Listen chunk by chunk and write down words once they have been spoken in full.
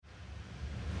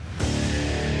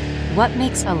What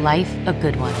makes a life a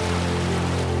good one?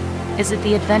 Is it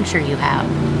the adventure you have?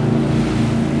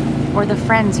 Or the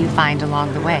friends you find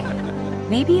along the way?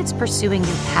 Maybe it's pursuing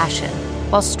your passion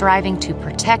while striving to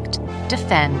protect,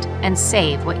 defend, and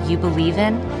save what you believe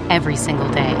in every single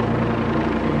day.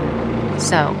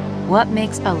 So, what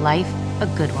makes a life a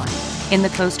good one? In the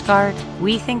Coast Guard,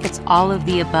 we think it's all of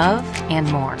the above and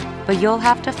more, but you'll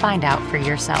have to find out for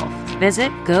yourself.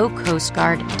 Visit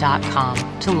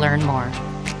gocoastguard.com to learn more.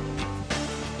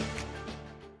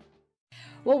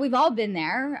 Well, we've all been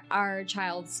there. Our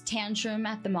child's tantrum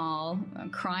at the mall,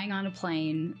 crying on a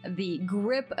plane, the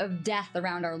grip of death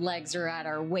around our legs or at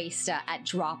our waist at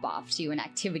drop-off to an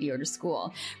activity or to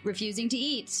school, refusing to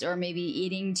eat or maybe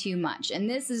eating too much. And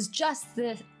this is just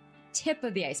the tip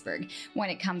of the iceberg when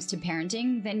it comes to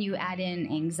parenting. Then you add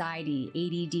in anxiety,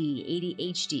 ADD,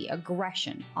 ADHD,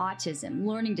 aggression, autism,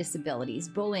 learning disabilities,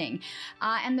 bullying,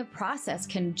 and the process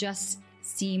can just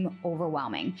seem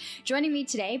overwhelming. Joining me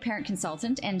today, parent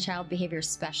consultant and child behavior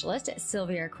specialist,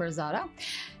 Sylvia Corzato.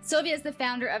 Sylvia is the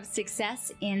founder of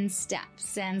Success in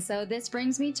Steps. And so this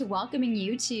brings me to welcoming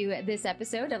you to this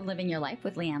episode of Living Your Life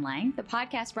with Leanne Lang, the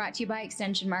podcast brought to you by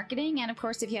Extension Marketing. And of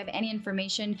course, if you have any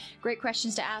information, great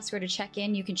questions to ask or to check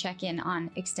in, you can check in on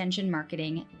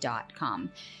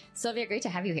extensionmarketing.com. Sylvia, great to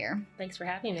have you here. Thanks for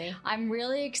having me. I'm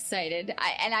really excited.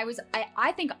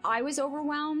 I think I was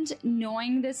overwhelmed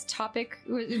knowing this topic,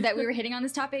 that we were hitting on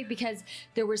this topic, because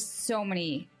there were so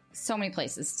many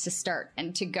places to start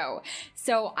and to go.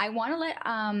 So I want to let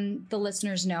the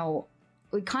listeners know,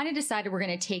 we kind of decided we're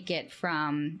going to take it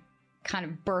from kind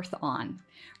of birth on,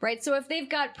 right? So if they've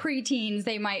got preteens,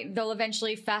 they'll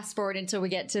eventually fast forward until we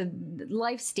get to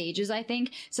life stages, I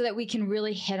think, so that we can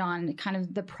really hit on kind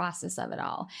of the process of it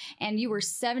all. And you were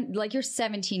you're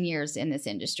 17 years in this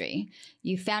industry.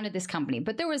 You founded this company,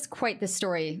 but there was quite the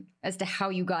story as to how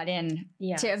you got in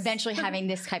to eventually having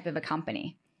this type of a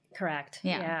company. Correct.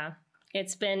 Yeah.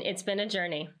 It's been a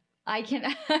journey. I can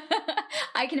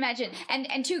imagine,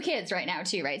 and 2 kids right now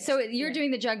too, right? So you're doing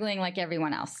the juggling like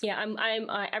everyone else. Yeah, I'm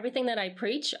everything that I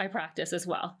preach, I practice as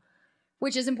well,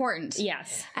 which is important.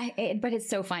 Yes, but it's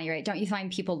so funny, right? Don't you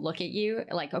find people look at you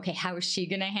like, okay, how is she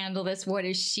going to handle this? What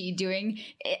is she doing?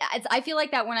 I feel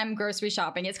like that when I'm grocery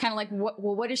shopping. It's kind of like,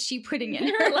 what is she putting in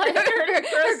her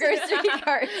grocery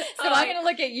cart? So I'm going to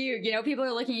look at you. You know, people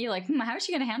are looking at you like, how is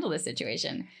she going to handle this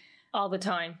situation? All the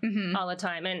time, all the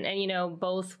time. And you know,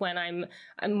 both when I'm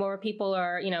more people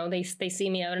are, you know, they see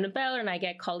me out and about, and I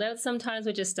get called out sometimes,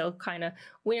 which is still kind of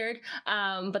weird.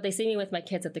 But they see me with my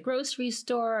kids at the grocery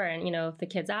store, and, you know, if the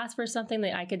kids ask for something,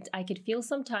 that I could feel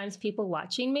sometimes people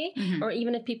watching me, or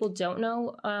even if people don't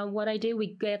know what I do. We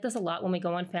get this a lot when we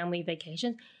go on family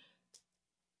vacation.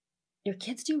 Your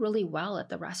kids do really well at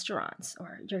the restaurants,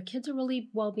 or your kids are really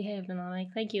well behaved. And I'm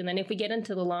like, thank you. And then if we get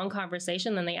into the long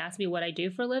conversation, then they ask me what I do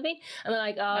for a living. And they're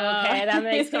like, oh, okay, that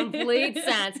makes complete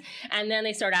sense. And then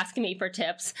they start asking me for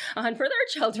tips for their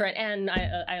children. And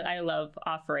I love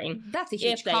offering. That's a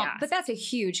huge but that's a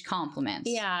huge compliment.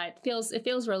 Yeah, it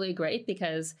feels really great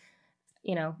because,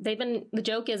 you know, the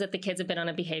joke is that the kids have been on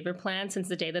a behavior plan since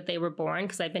the day that they were born,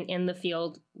 because I've been in the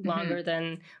field longer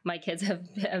than my kids have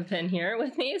been here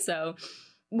with me. So,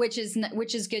 which is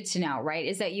good to know, right?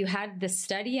 Is that you had the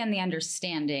study and the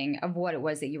understanding of what it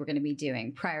was that you were going to be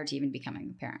doing prior to even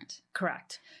becoming a parent.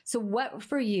 Correct. So what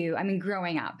for you, I mean,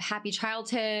 growing up, happy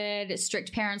childhood,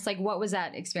 strict parents, like what was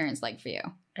that experience like for you?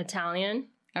 Italian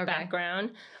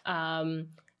background.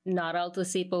 Not able to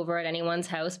sleep over at anyone's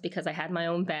house because I had my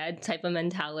own bed type of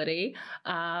mentality.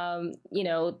 You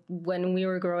know, when we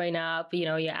were growing up, you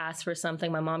know, you asked for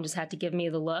something, my mom just had to give me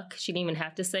the look. She didn't even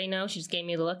have to say no. She just gave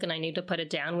me the look and I knew to put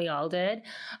it down. We all did.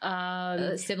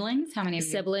 Siblings? How many of you?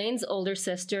 Siblings, older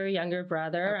sister, younger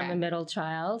brother. Okay. I'm a middle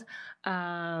child.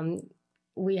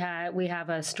 We have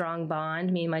a strong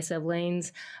bond, me and my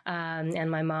siblings,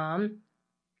 and my mom.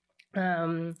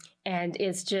 And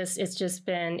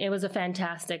it was a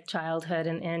fantastic childhood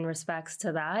in respects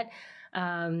to that.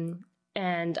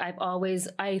 And I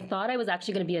thought I was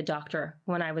actually going to be a doctor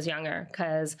when I was younger,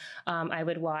 because I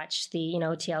would watch the, you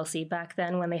know, TLC back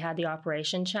then when they had the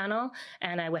operation channel,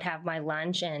 and I would have my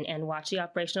lunch and watch the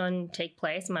operation take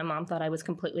place. My mom thought I was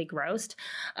completely grossed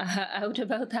out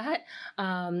about that.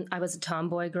 I was a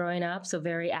tomboy growing up, so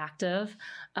very active,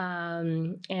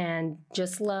 and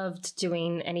just loved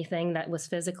doing anything that was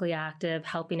physically active,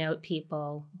 helping out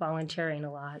people, volunteering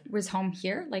a lot. Was home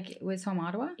here? Like, was home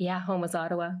Ottawa? Yeah, home was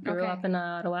Ottawa. Grew up in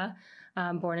Ottawa,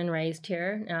 born and raised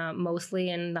here, mostly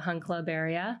in the Hun Club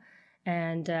area,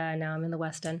 and now I'm in the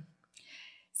West End.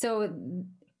 So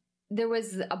there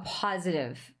was a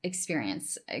positive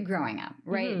experience growing up,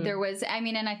 right? There was, I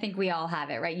mean, and I think we all have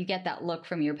it, right? You get that look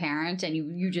from your parent and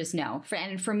you just know.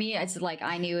 And for me, it's like,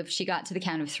 I knew if she got to the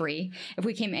count of 3, if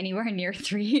we came anywhere near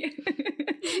 3,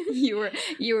 you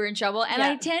were in trouble. And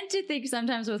I tend to think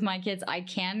sometimes with my kids, I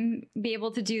can be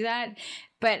able to do that,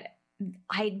 but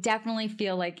I definitely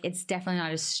feel like it's definitely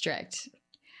not as strict.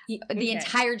 The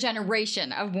entire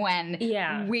generation of when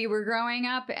we were growing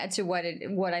up to what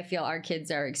I feel our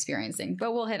kids are experiencing.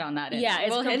 But we'll hit on that.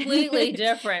 It's completely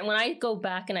different. When I go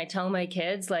back and I tell my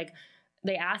kids, like,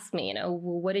 they ask me, well,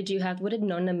 what did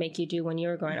Nonna make you do when you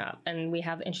were growing up? And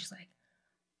she's like,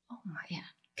 oh my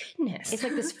goodness. It's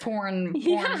like this foreign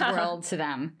world to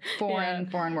them.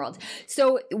 Foreign world.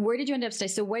 So where did you end up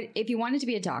studying? So if you wanted to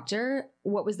be a doctor,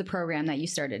 what was the program that you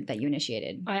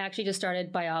initiated? I actually just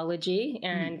started biology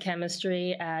and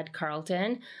chemistry at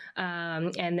Carleton.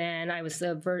 And then I was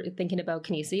thinking about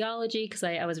kinesiology because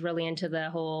I was really into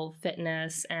the whole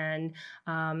fitness and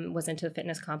was into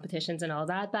fitness competitions and all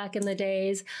that back in the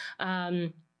days.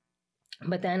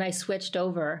 But then I switched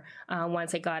over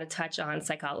once I got a touch on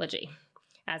psychology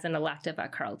as an elective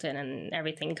at Carleton, and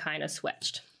everything kind of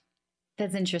switched.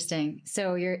 That's interesting.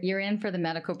 So you're in for the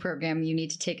medical program. You need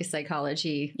to take a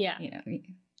psychology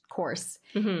course,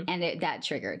 and that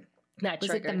triggered.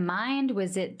 Was it the mind?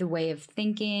 Was it the way of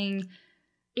thinking?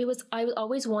 It was. I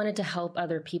always wanted to help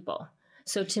other people.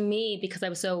 So to me, because I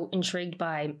was so intrigued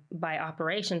by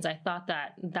operations, I thought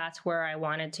that that's where I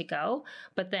wanted to go.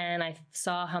 But then I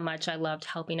saw how much I loved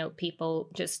helping out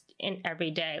people just in every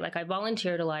day. Like, I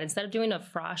volunteered a lot. Instead of doing a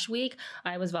frosh week,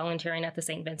 I was volunteering at the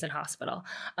St. Vincent Hospital.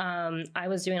 I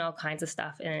was doing all kinds of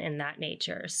stuff in that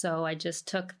nature. So I just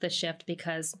took the shift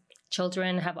because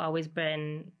children have always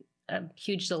been a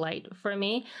huge delight for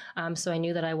me. So I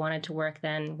knew that I wanted to work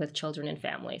then with children and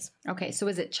families. Okay. So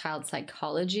was it child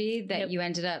psychology that you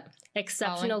ended up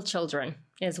Exceptional Children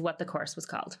is what the course was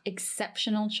called.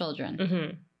 Exceptional Children.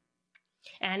 Mm-hmm.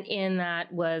 And in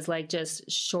that was like just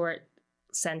short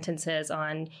sentences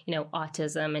on,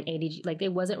 autism and ADD. Like,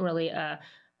 it wasn't really a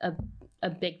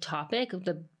big topic.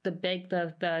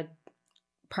 The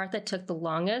part that took the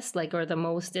longest, or the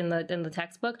most in the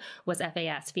textbook, was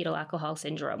FAS, fetal alcohol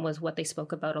syndrome, was what they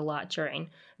spoke about a lot during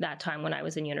that time when I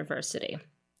was in university.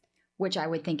 Which I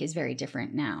would think is very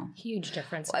different now. Huge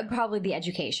difference. Probably the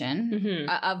education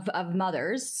of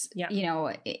mothers,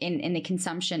 in the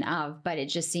consumption of, but it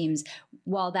just seems,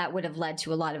 while that would have led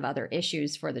to a lot of other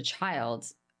issues for the child,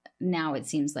 now it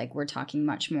seems like we're talking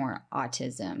much more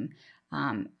autism,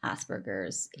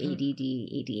 Asperger's, ADD,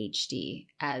 ADHD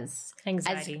as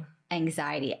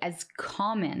anxiety as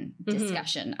common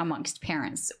discussion amongst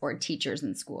parents or teachers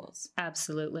in schools.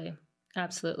 Absolutely.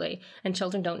 And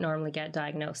children don't normally get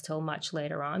diagnosed till much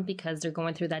later on because they're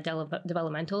going through that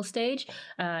developmental stage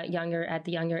at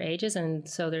the younger ages. And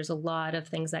so there's a lot of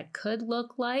things that could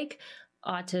look like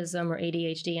autism or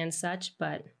ADHD and such,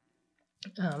 but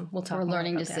we'll talk more about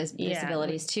learning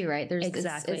disabilities too, right? There's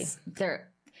exactly.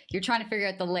 You're trying to figure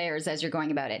out the layers as you're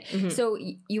going about it. So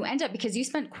you end up, because you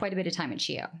spent quite a bit of time at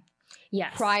CHEO.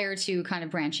 Yes. Prior to kind of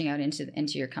branching out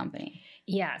into your company.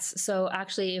 Yes. So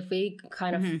actually, if we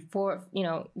kind of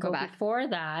go back before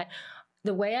that,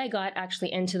 the way I got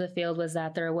actually into the field was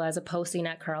that there was a posting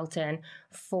at Carleton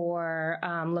for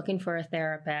looking for a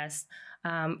therapist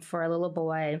for a little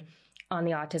boy on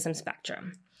the autism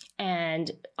spectrum. And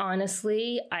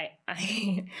honestly,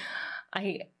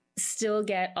 I still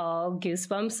get all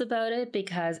goosebumps about it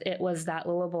because it was that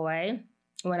little boy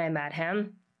when I met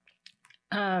him.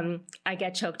 I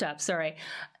get choked up. Sorry.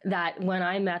 That when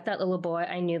I met that little boy,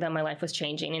 I knew that my life was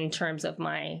changing in terms of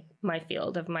my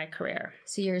field of my career.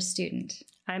 So you're a student.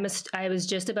 I was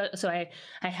just about, so I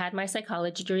had my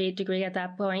psychology degree at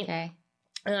that point. Okay.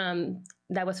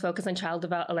 That was focused on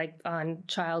on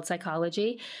child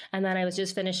psychology. And then I was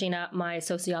just finishing up my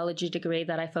sociology degree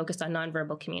that I focused on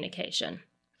nonverbal communication.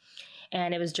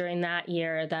 And it was during that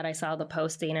year that I saw the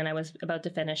posting and I was about to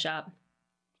finish up.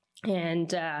 And,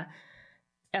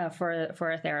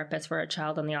 for a therapist for a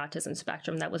child on the autism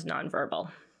spectrum that was nonverbal.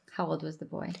 How old was the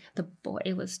boy? The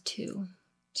boy was 2.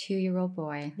 2-year-old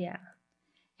boy. Yeah.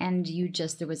 And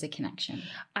there was a connection.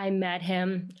 I met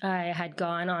him. I had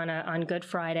gone on Good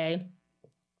Friday.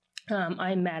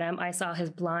 I met him. I saw his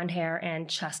blonde hair and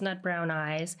chestnut brown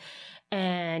eyes,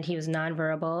 and he was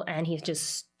nonverbal, and he just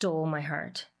stole my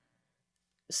heart.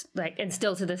 And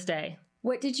still to this day.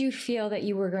 What did you feel that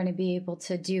you were going to be able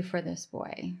to do for this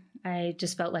boy? I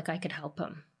just felt like I could help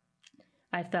him.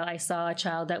 I saw a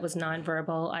child that was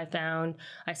nonverbal.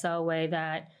 I saw a way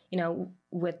that,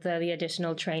 with the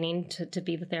additional training to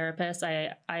be the therapist,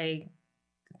 I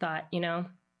thought,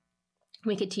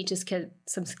 we could teach this kid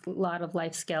a lot of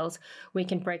life skills. We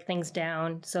can break things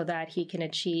down so that he can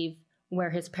achieve where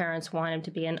his parents want him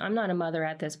to be. And I'm not a mother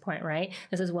at this point, right?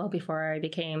 This is well before I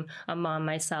became a mom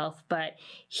myself, but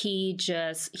he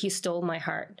stole my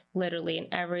heart, literally in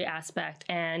every aspect.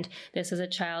 And this is a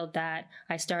child that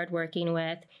I started working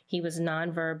with. He was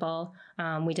nonverbal.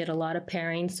 We did a lot of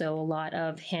pairing, so a lot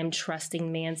of him trusting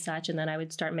me and such. And then I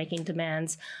would start making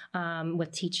demands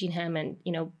with teaching him and,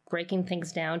 breaking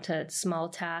things down to small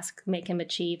tasks, make him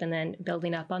achieve, and then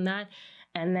building up on that.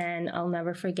 And then I'll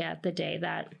never forget the day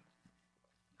that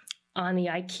on the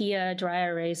IKEA dry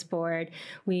erase board,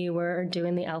 we were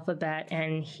doing the alphabet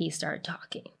and he started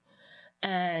talking.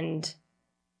 And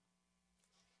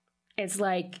it's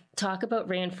like, talk about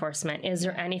reinforcement. Is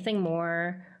there anything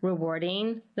more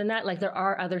rewarding than that? Like, there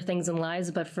are other things in lives,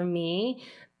 but for me,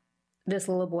 this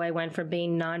little boy went from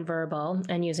being nonverbal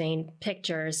and using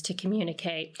pictures to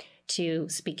communicate to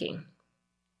speaking.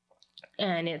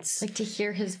 And it's like to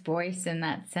hear his voice in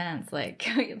that sense, like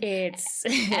it's.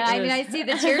 I see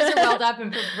the tears are welled up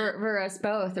and for us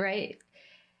both, right?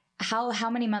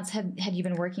 How many months had you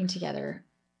been working together?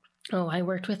 Oh, I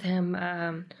worked with him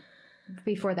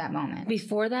before that moment.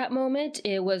 Before that moment,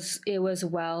 it was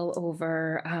well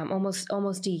over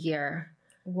almost a year.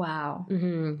 Wow.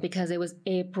 Mm-hmm. Because it was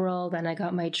April, then I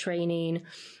got my training,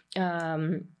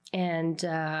 and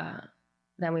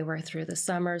then we worked through the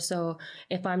summer. So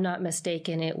if I'm not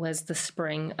mistaken, it was the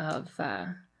spring of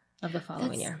the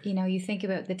following year. You think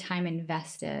about the time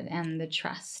invested and the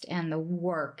trust and the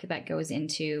work that goes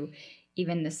into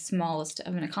even the smallest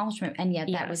of an accomplishment. And yet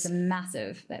that was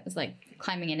that was like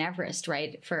climbing an Everest,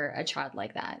 right? For a child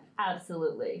like that.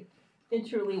 Absolutely. It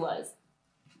truly was.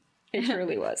 It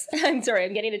truly was. I'm sorry,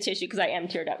 I'm getting a tissue because I am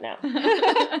teared up now.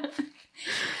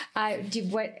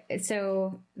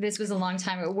 So this was a long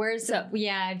time ago.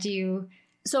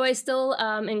 So I still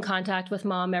in contact with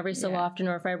Mom every so often,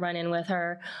 or if I run in with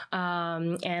her,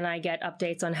 and I get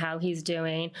updates on how he's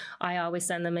doing. I always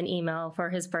send them an email for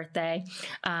his birthday,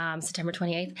 September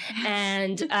 28th.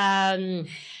 And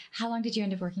how long did you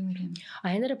end up working with him?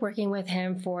 I ended up working with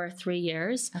him for 3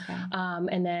 years. Okay.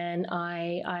 And then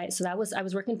I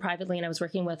was working privately, and I was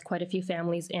working with quite a few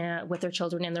families with their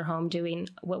children in their home doing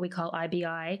what we call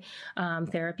IBI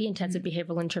therapy, intensive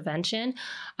behavioral intervention.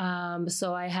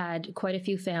 So I had quite a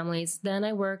few families. Then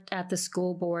I worked at the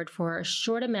school board for a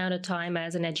short amount of time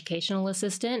as an educational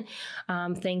assistant,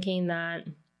 thinking that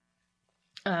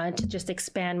to just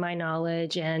expand my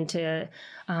knowledge and to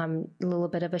a little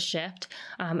bit of a shift,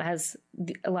 as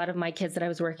a lot of my kids that I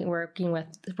was working with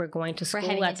were going to school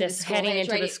heading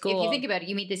into the school. If you think about it,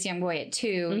 you meet this young boy at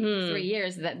 3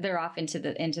 years, that they're off into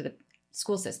the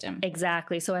school system.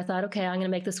 Exactly. So I thought, okay, I'm going to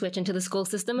make the switch into the school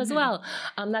system as well.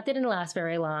 That didn't last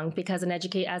very long because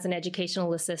as an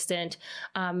educational assistant,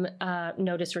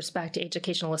 no disrespect to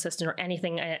educational assistant or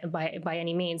anything by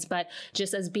any means, but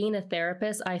just as being a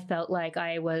therapist, I felt like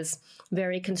I was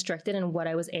very constricted in what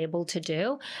I was able to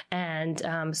do.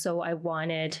 And so I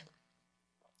wanted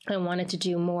to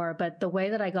do more. But the way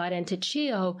that I got into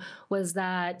CHEO was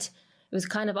that it was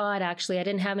kind of odd, actually. I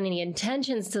didn't have any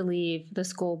intentions to leave the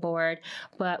school board,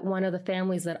 but one of the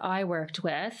families that I worked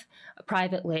with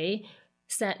privately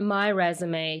sent my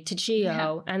resume to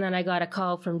CHEO, and then I got a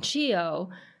call from CHEO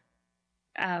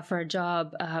for a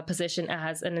job position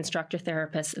as an instructor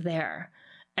therapist there.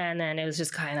 And then it was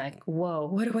just kind of like, whoa,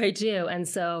 what do I do? And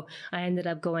so I ended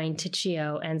up going to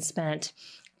CHEO and spent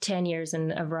 10 years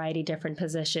in a variety of different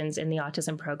positions in the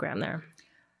autism program there.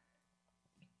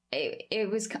 It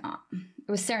was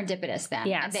serendipitous then,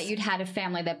 that you'd had a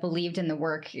family that believed in the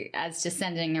work as just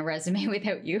sending a resume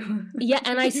without you. Yeah,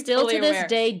 and I still to this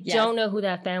day don't know who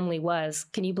that family was.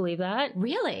 Can you believe that?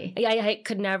 Really? Yeah, I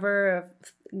could never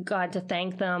have got to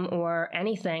thank them or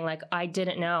anything. Like, I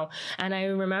didn't know. And I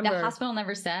remember... The hospital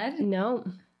never said? No.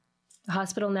 The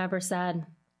hospital never said.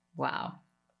 Wow.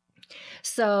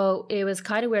 So it was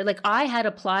kind of weird. Like, I had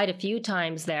applied a few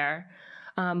times there.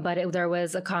 But there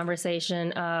was a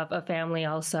conversation of a family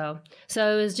also.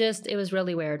 So it was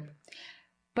really weird.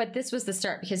 But this was the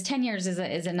start, because 10 years is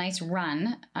a nice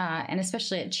run, and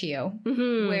especially at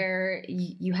CHEO, where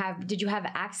did you have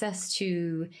access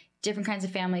to different kinds of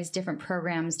families, different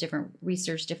programs, different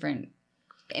research, different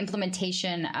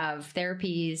implementation of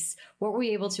therapies? What were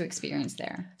you able to experience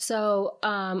there? So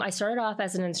I started off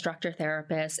as an instructor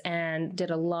therapist and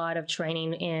did a lot of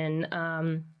training in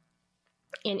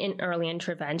early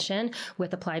intervention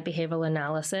with applied behavioral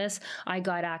analysis. I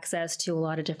got access to a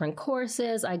lot of different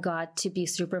courses. I got to be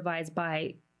supervised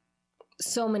by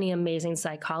so many amazing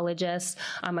psychologists.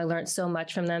 I learned so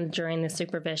much from them during the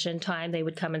supervision time. They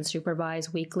would come and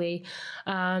supervise weekly.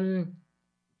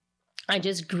 I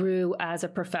just grew as a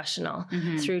professional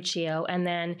through CHEO. And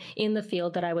then in the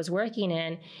field that I was working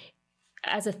in,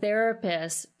 as a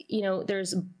therapist, you know,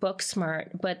 there's book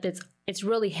smart, but it's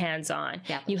really hands-on.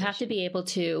 You have to be able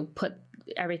to put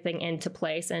everything into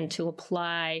place and to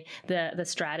apply the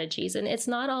strategies. And it's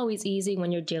not always easy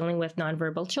when you're dealing with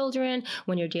nonverbal children,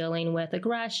 when you're dealing with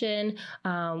aggression,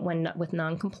 with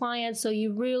non-compliance. So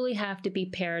you really have to be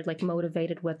paired, like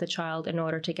motivated with the child in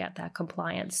order to get that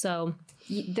compliance. So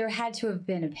there had to have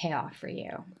been a payoff for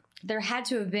you. There had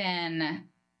to have been.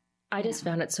 I just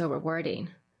found it so rewarding.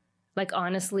 Like,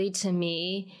 honestly, to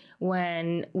me,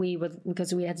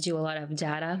 because we had to do a lot of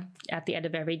data at the end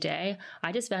of every day,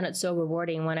 I just found it so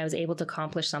rewarding when I was able to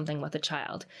accomplish something with a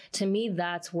child. To me,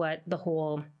 that's what the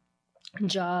whole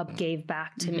job gave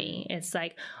back to me. It's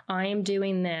like, I am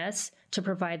doing this to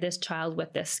provide this child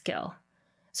with this skill.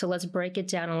 So let's break it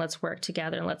down and let's work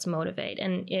together and let's motivate.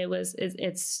 And it was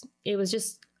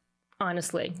just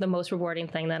honestly the most rewarding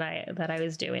thing that I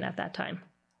was doing at that time.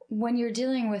 When you're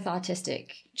dealing with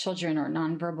autistic children or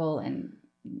nonverbal, and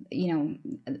you know,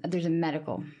 there's a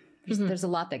medical, there's a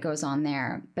lot that goes on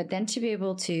there, but then to be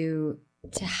able to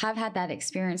have had that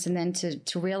experience, and then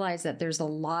to realize that there's a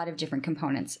lot of different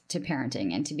components to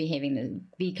parenting and to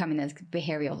becoming a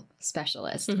behavioral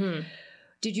specialist.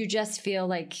 Did you just feel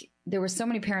like there were so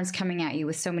many parents coming at you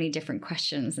with so many different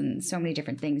questions and so many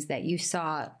different things that you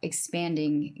saw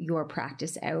expanding your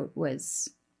practice out was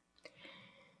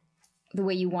the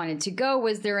way you wanted to go?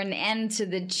 Was there an end to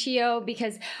the CHEO?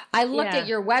 Because I looked at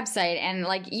your website and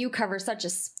like you cover such a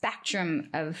spectrum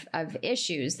of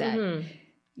issues that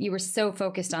you were so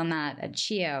focused on that at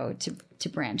CHEO to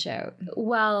branch out.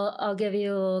 Well, I'll give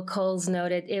you a little Coles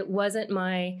noted. It wasn't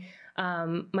my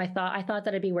thought. I thought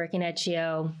that I'd be working at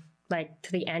CHEO like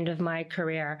to the end of my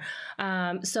career.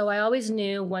 So I always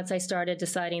knew once I started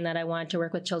deciding that I wanted to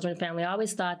work with children and family, I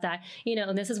always thought that, you know,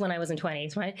 and this is when I was in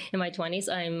 20s, right? In my 20s,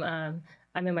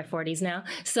 I'm in my 40s now.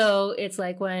 So it's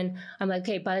like when I'm like,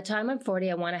 okay, by the time I'm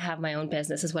 40, I want to have my own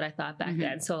business is what I thought back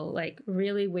then. So like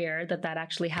really weird that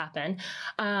actually happened.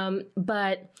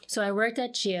 But so I worked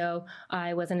at CHEO.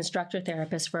 I was an instructor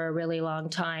therapist for a really long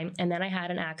time. And then I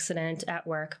had an accident at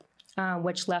work,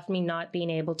 which left me not being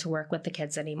able to work with the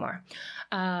kids anymore.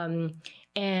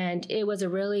 And it was a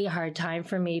really hard time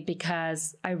for me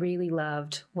because I really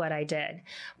loved what I did.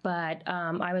 But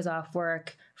I was off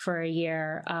work for a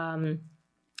year, and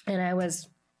I was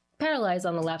paralyzed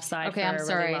on the left side for a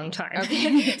really long time.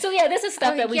 Okay. So yeah, this is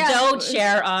stuff that we don't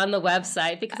share on the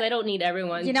website because I don't need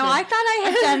everyone. You know, I thought I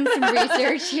had done some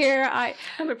research here.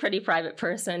 I'm a pretty private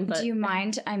person. But do you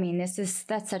mind? I mean, that's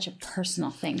such a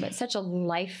personal thing, but such a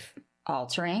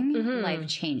life-altering,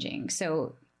 life-changing.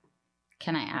 So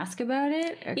can I ask about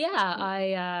it?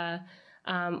 Yeah,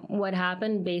 what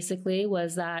happened basically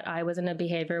was that I was in a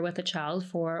behavior with a child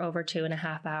for over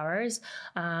 2.5 hours.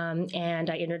 And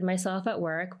I injured myself at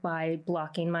work by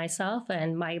blocking myself,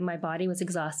 and my body was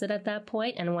exhausted at that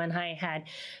point. And when I had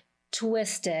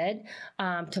twisted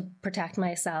to protect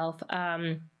myself,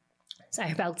 so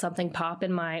I felt something pop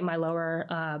in my lower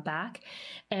back,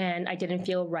 and I didn't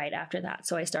feel right after that.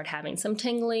 So I started having some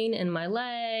tingling in my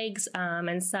legs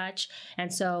and such.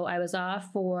 And so I was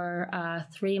off for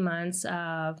 3 months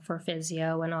for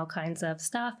physio and all kinds of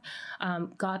stuff.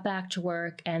 Got back to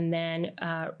work and then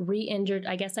re-injured.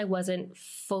 I guess I wasn't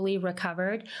fully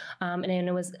recovered. And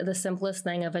it was the simplest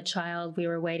thing of a child. We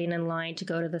were waiting in line to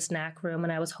go to the snack room,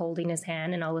 and I was holding his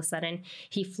hand, and all of a sudden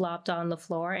he flopped on the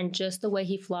floor. And just the way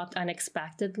he flopped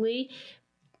unexpectedly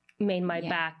made my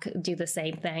back do the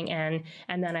same thing. And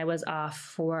then I was off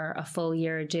for a full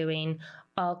year doing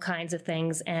all kinds of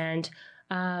things. And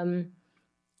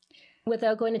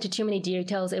without going into too many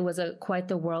details, it was quite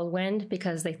the whirlwind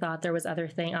because they thought there was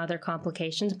other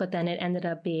complications, but then it ended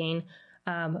up being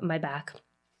my back.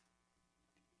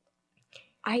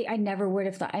 I never would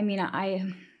have thought. I mean,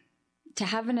 to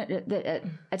have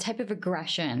a type of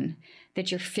aggression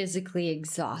that you're physically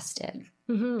exhausted,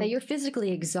 that you're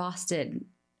physically exhausted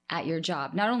at your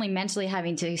job, not only mentally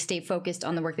having to stay focused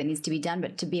on the work that needs to be done,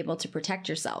 but to be able to protect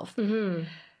yourself.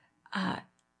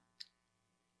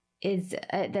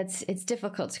 It's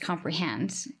difficult to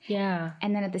comprehend. Yeah.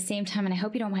 And then at the same time, and I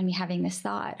hope you don't mind me having this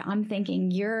thought, I'm thinking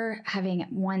you're having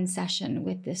one session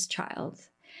with this child.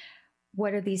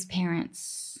 What are these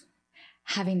parents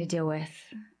having to deal with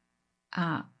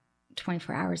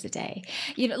 24 hours a day?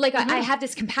 You know, like I have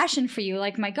this compassion for you.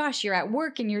 Like, my gosh, you're at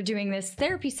work and you're doing this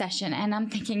therapy session. And I'm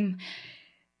thinking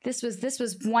this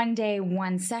was one day,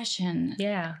 one session.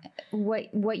 Yeah.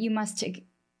 What you must to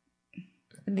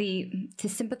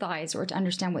sympathize or to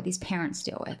understand what these parents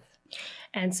deal with.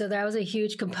 And so that was a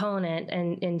huge component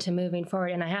into moving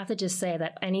forward. And I have to just say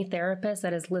that any therapist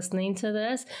that is listening to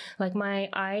this,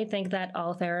 I think that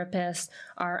all therapists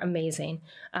are amazing.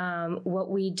 What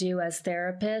we do as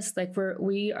therapists,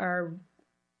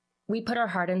 we put our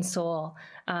heart and soul.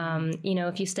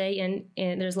 If you stay in,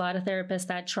 there's a lot of therapists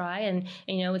that try and,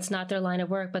 it's not their line of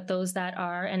work, but those that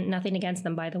are, and nothing against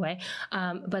them, by the way,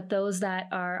 but those that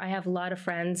are, I have a lot of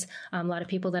friends, a lot of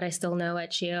people that I still know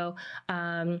at CHEO,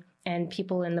 and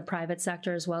people in the private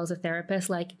sector as well as a therapist.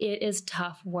 It is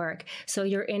tough work. So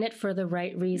you're in it for the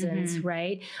right reasons,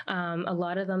 right? A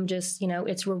lot of them just,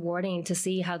 it's rewarding to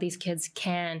see how these kids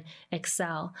can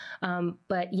excel.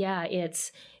 But yeah,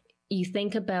 you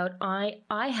think about, I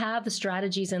have the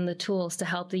strategies and the tools to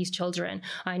help these children.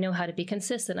 I know how to be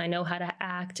consistent. I know how to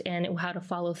act and how to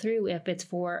follow through if it's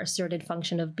for a certain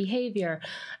function of behavior.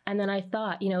 And then I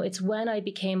thought, it's when I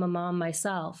became a mom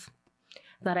myself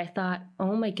that I thought,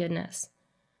 oh my goodness,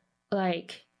 I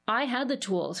had the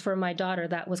tools for my daughter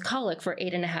that was colic for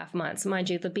 8.5 months. Mind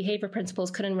you, the behavior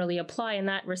principles couldn't really apply in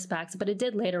that respect, but it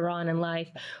did later on in life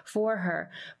for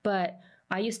her. But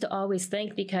I used to always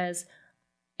think, because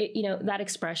that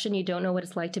expression, you don't know what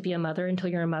it's like to be a mother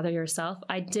until you're a mother yourself.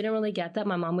 I didn't really get that.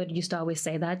 My mom used to always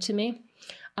say that to me.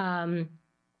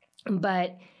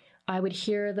 But I would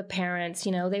hear the parents,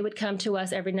 they would come to us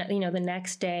the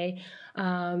next day,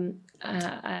 and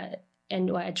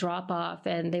a drop off,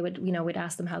 and they would, we'd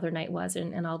ask them how their night was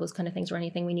and all those kind of things, or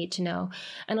anything we need to know.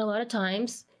 And a lot of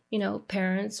times,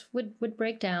 parents would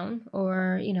break down,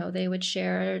 or, they would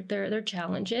share their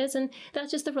challenges. And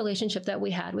that's just the relationship that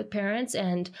we had with parents.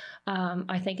 And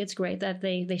I think it's great that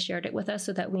they shared it with us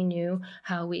so that we knew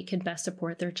how we could best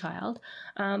support their child.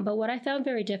 But what I found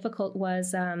very difficult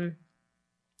was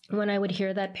when I would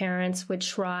hear that parents would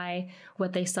try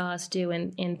what they saw us do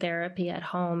in therapy at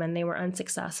home and they were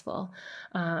unsuccessful.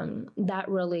 That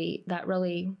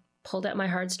really pulled at my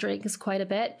heartstrings quite a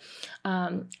bit.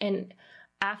 And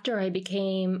after I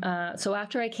came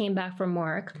back from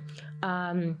work,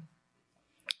 of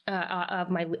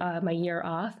my year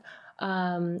off,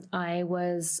 I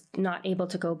was not able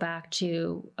to go back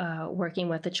to working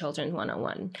with the children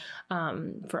one-on-one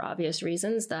for obvious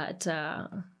reasons that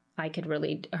I could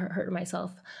really hurt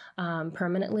myself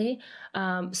permanently.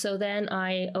 So then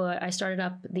I started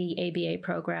up the ABA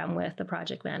program with the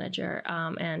project manager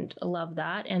and loved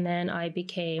that. And then I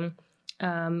became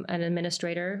an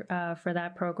administrator for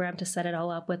that program to set it all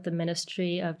up with the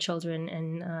Ministry of Children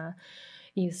and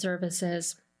Youth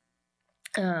Services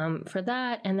for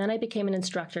that. And then I became an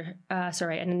instructor,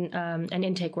 an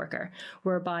intake worker,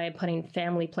 whereby I'm putting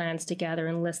family plans together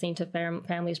and listening to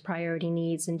families' priority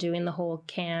needs and doing the whole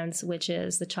CANS, which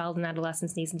is the Child and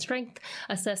Adolescence Needs and Strength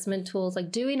Assessment tools,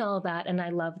 doing all that. And I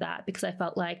love that because I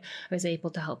felt like I was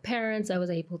able to help parents, I was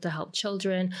able to help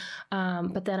children.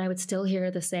 But then I would still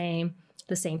hear the same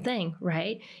thing,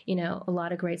 right? A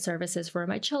lot of great services for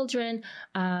my children.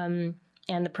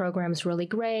 And the program's really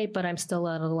great, but I'm still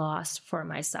at a loss for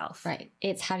myself. Right.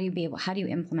 It's how do you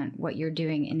implement what you're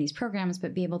doing in these programs,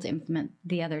 but be able to implement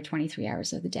the other 23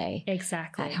 hours of the day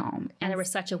exactly at home. And there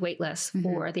was such a wait list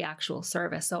for the actual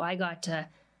service. So I got to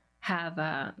have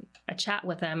a chat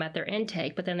with them at their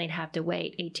intake, but then they'd have to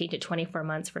wait 18 to 24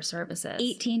 months for services.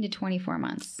 18 to 24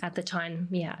 months. At the time,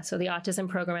 yeah. So the autism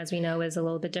program, as we know, is a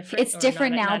little bit different. It's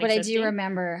different now, but I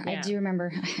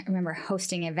remember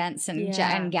hosting events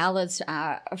and galas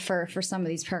for some of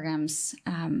these programs.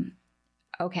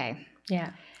 Okay.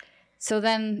 Yeah. So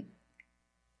then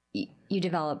you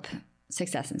develop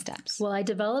Success in Steps. Well, I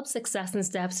developed Success in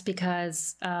Steps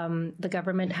because the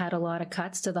government had a lot of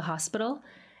cuts to the hospital.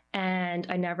 And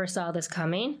I never saw this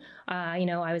coming. I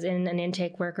was in an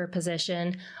intake worker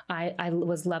position. I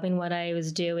was loving what I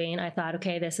was doing. I thought,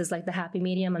 okay, this is like the happy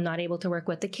medium. I'm not able to work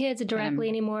with the kids directly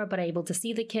anymore, but I'm able to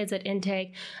see the kids at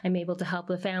intake. I'm able to help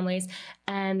the families.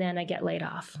 And then I get laid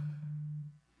off.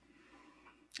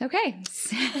 Okay.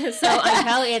 So I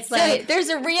tell you, it's like... So there's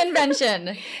a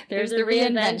reinvention. There's a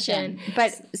reinvention.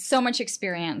 But so much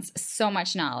experience, so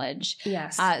much knowledge.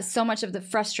 Yes. So much of the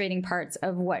frustrating parts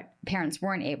of what parents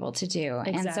weren't able to do.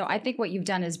 Exactly. And so I think what you've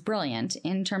done is brilliant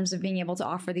in terms of being able to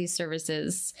offer these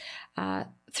services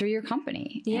through your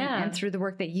company and through the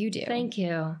work that you do. Thank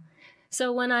you.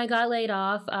 So when I got laid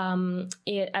off,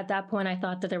 at that point, I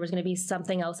thought that there was going to be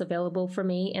something else available for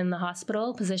me in the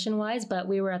hospital position-wise, but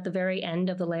we were at the very end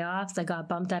of the layoffs. I got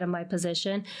bumped out of my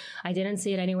position. I didn't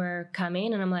see it anywhere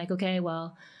coming, and I'm like, okay,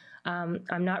 well,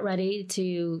 I'm not ready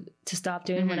to stop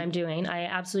doing what I'm doing. I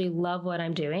absolutely love what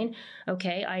I'm doing.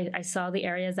 Okay, I saw the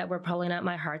areas that were pulling at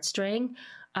my heartstring.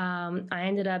 I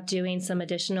ended up doing some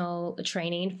additional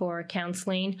training for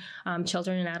counseling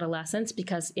children and adolescents,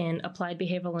 because in applied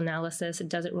behavioral analysis, it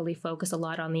doesn't really focus a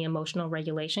lot on the emotional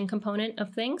regulation component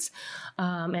of things,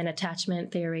 and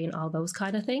attachment theory and all those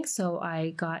kind of things. So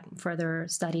I got further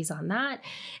studies on that.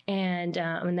 And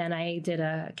then I did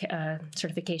a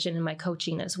certification in my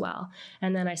coaching as well.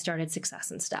 And then I started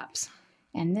Success in Steps.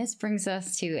 And this brings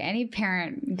us to any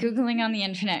parent Googling on the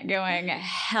internet going,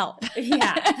 help.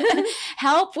 Yeah.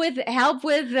 help with,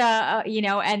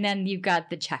 and then you've got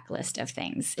the checklist of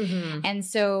things. And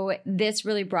so this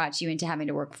really brought you into having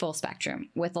to work full spectrum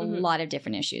with a lot of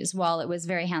different issues. While it was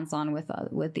very hands-on with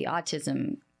the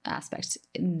autism aspect,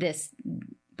 this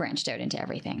branched out into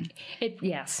everything.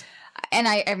 Yes. And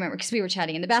I remember, because we were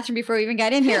chatting in the bathroom before we even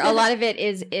got in here, a lot of it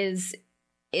is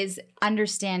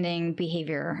understanding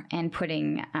behavior and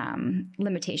putting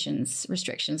limitations,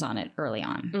 restrictions on it early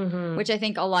on, which I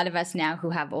think a lot of us now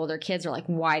who have older kids are like,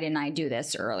 why didn't I do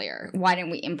this earlier? Why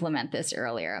didn't we implement this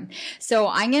earlier? So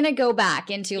I'm going to go back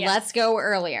into let's go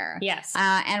earlier. Yes.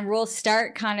 And we'll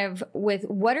start kind of with,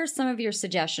 what are some of your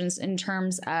suggestions in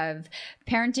terms of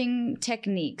parenting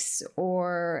techniques,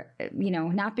 or,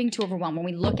 not being too overwhelmed when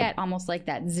we look at almost like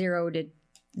that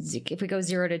if we go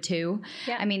 0 to 2,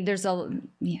 I mean, there's and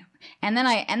then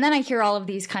I hear all of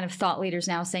these kind of thought leaders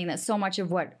now saying that so much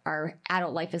of what our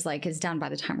adult life is like is done by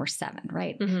the time we're 7,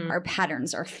 right? Our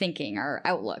patterns, our thinking, our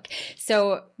outlook.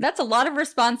 So that's a lot of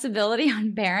responsibility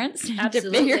on parents to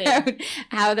figure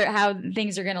out how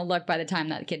things are going to look by the time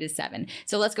that kid is 7.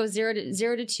 So let's go 0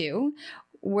 to 2.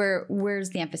 Where's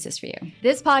the emphasis for you?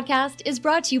 This podcast is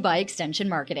brought to you by Extension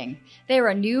Marketing. They are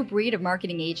a new breed of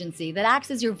marketing agency that acts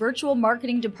as your virtual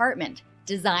marketing department,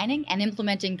 designing and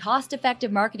implementing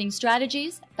cost-effective marketing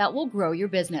strategies that will grow your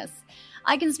business.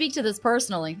 I can speak to this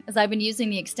personally, as I've been using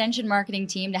the Extension Marketing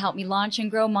team to help me launch and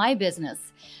grow my business.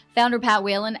 Founder Pat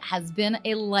Whalen has been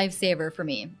a lifesaver for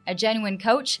me, a genuine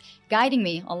coach guiding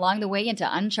me along the way into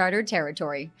uncharted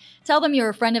territory. Tell them you're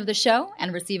a friend of the show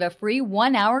and receive a free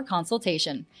 1-hour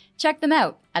consultation. Check them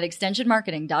out at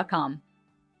extensionmarketing.com.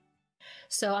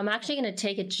 So I'm actually going to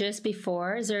take it just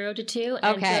before 0 to 2.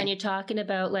 And so when you're talking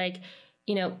about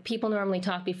people normally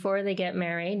talk before they get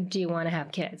married, do you want to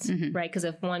have kids, right? Because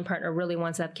if one partner really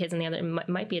wants to have kids and the other, it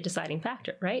might be a deciding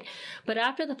factor, right? But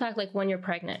after the fact, like when you're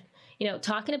pregnant,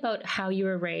 talking about how you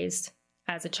were raised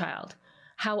as a child,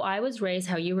 how I was raised,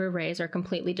 how you were raised are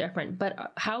completely different.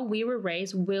 But how we were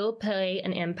raised will play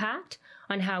an impact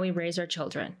on how we raise our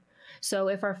children. So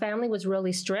if our family was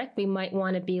really strict, we might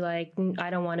want to be like, I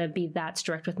don't want to be that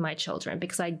strict with my children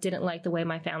because I didn't like the way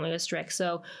my family was strict.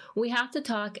 So we have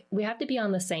to be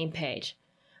on the same page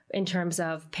in terms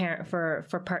of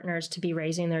for partners to be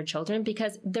raising their children,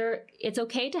 because it's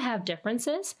okay to have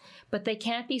differences, but they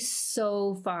can't be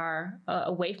so far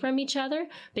away from each other,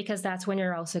 because that's when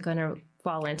you're also going to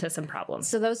fall into some problems.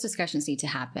 So those discussions need to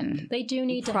happen. They do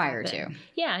need to prior happen. to.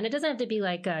 Yeah, and it doesn't have to be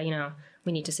like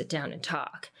we need to sit down and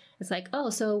talk. It's like, oh,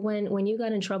 so when you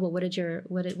got in trouble, what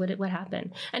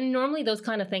happened? And normally those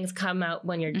kind of things come out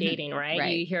when you're dating, right?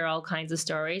 Right. You hear all kinds of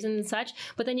stories and such,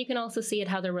 but then you can also see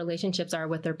how their relationships are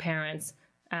with their parents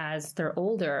as they're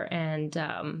older, and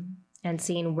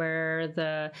seeing where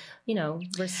the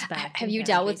respect. Have you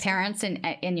dealt with parents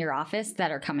in your office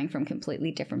that are coming from completely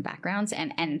different backgrounds,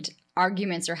 and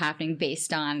arguments are happening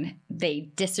based on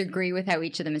they disagree with how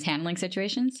each of them is handling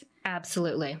situations?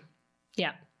 Absolutely.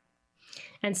 Yeah.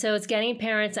 And so it's getting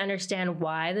parents to understand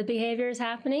why the behavior is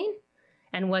happening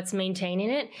and what's maintaining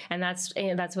it. And that's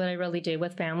what I really do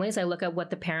with families. I look at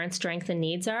what the parent's strengths and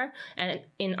needs are, and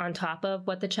on top of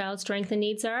what the child's strengths and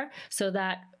needs are, so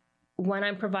that when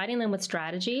I'm providing them with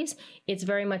strategies, it's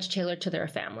very much tailored to their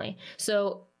family.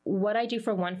 So what I do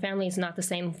for one family is not the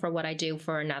same for what I do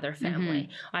for another family.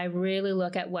 I really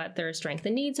look at what their strengths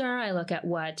and needs are. I look at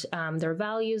what their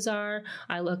values are.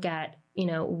 I look at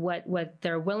what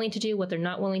they're willing to do, what they're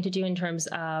not willing to do in terms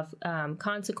of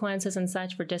consequences and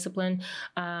such for discipline.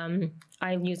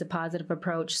 I use a positive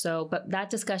approach. But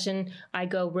that discussion, I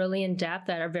go really in depth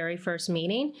at our very first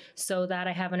meeting, so that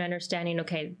I have an understanding,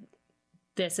 okay,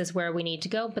 this is where we need to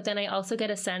go. But then I also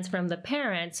get a sense from the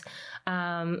parents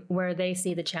where they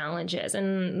see the challenges.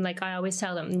 And like I always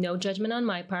tell them, no judgment on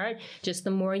my part. Just the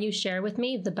more you share with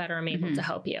me, the better I'm able to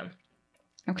help you.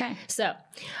 Okay. So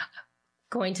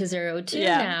going to 0 to 2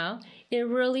 now, it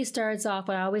really starts off,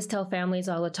 what I always tell families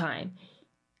all the time: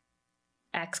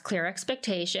 clear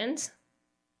expectations,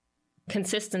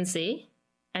 consistency,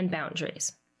 and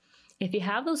boundaries. If you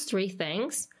have those 3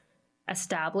 things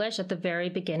established at the very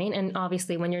beginning, and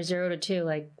obviously when you're 0 to 2,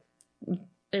 like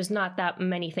there's not that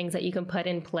many things that you can put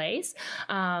in place.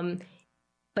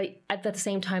 but at the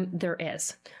same time, there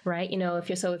is, right?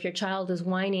 If your child is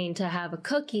whining to have a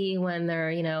cookie when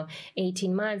they're,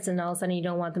 18 months, and all of a sudden you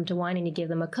don't want them to whine and you give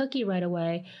them a cookie right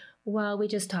away, well, we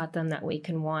just taught them that we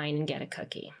can whine and get a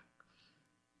cookie.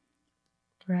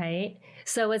 Right?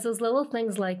 So it's those little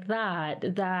things like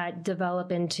that that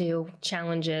develop into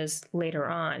challenges later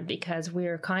on, because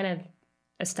we're kind of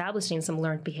establishing some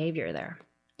learned behavior there.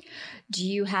 Do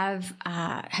you have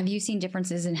you seen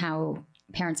differences in how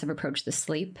parents have approached the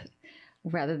sleep?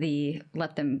 Rather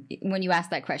let them, when you asked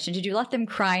that question, did you let them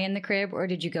cry in the crib or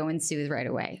did you go and soothe right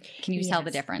away? Can you tell the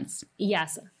difference?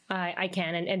 Yes, I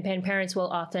can. And parents will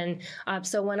often,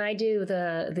 so when I do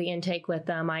the intake with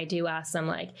them, I do ask them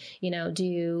like,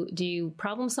 do you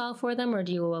problem solve for them, or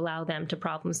do you allow them to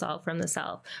problem solve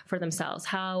for themselves?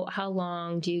 How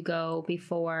long do you go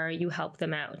before you help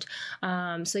them out?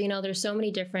 So, there's so many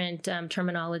different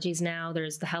terminologies now.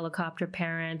 There's the helicopter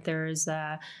parent. There's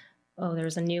a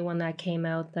new one that came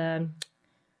out, the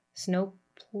snow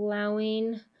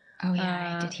plowing. Oh,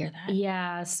 yeah, I did hear that.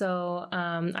 Yeah, so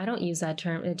I don't use that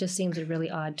term. It just seems a really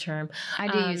odd term. I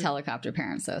do use helicopter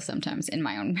parents, though, sometimes in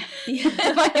my own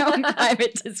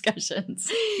private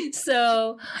discussions.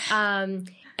 So,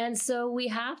 and so we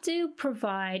have to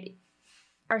provide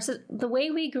the way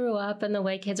we grew up and the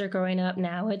way kids are growing up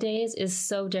nowadays is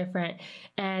so different.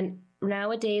 And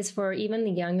nowadays, for even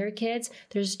the younger kids,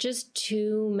 there's just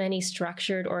too many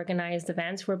structured, organized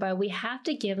events whereby we have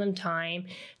to give them time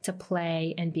to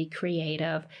play and be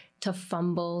creative, to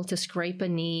fumble, to scrape a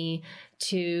knee,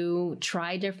 to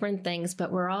try different things.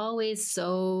 But we're always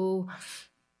so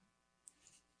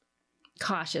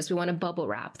cautious. We want to bubble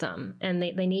wrap them, and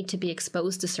they need to be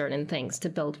exposed to certain things to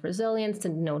build resilience, to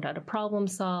know how to problem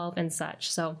solve and such.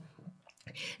 So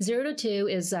 0 to 2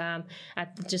 is,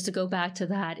 just to go back to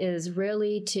that, is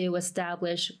really to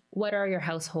establish what are your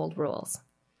household rules?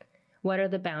 What are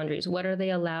the boundaries? What are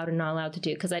they allowed and not allowed to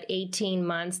do? Because at 18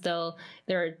 months, they're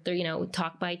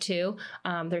talk by 2.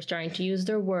 They're starting to use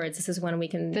their words. This is when we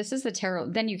can. This is the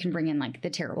terrible. Then you can bring in like the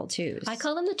terrible 2s. I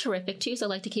call them the terrific 2s. I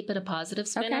like to keep it a positive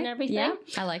spin on everything. Yeah,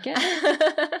 I like it.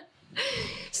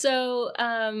 So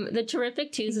the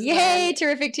terrific 2s is yay,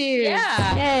 terrific 2s.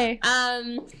 Yeah. Yay.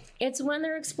 It's when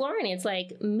they're exploring. It's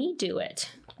like, me do it,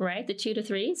 right? The 2 to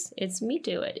 3s, it's me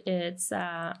do it. It's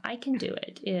I can do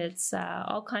it. It's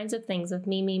all kinds of things of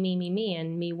me,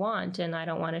 and me want, and I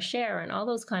don't want to share, and all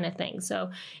those kind of things. So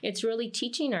it's really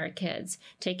teaching our kids,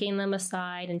 taking them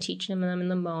aside and teaching them in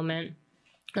the moment,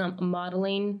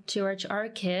 modeling to our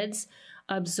kids.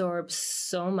 Absorb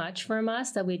so much from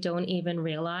us that we don't even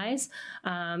realize.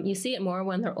 You see it more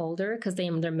when they're older because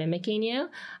they're mimicking you.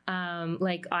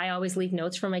 Like I always leave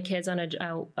notes for my kids on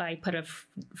I put a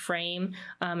frame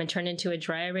and turn it into a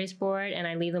dry erase board, and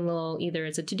I leave them either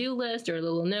it's a to-do list or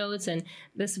little notes. And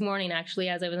this morning, actually,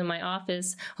 as I was in my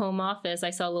home office, I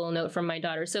saw a little note from my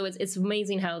daughter. So it's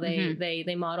amazing how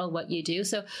they model what you do.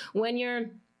 So when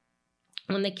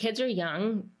the kids are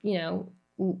young,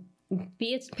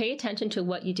 pay attention to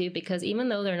what you do, because even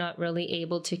though they're not really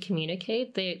able to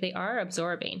communicate, they are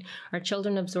absorbing. Our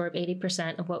children absorb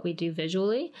 80% of what we do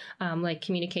visually, like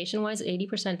communication wise,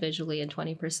 80% visually and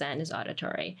 20% is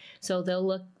auditory. So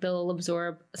they'll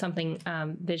absorb something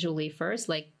visually first,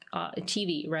 like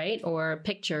TV, right? Or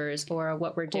pictures, or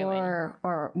what we're doing.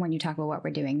 Or when you talk about what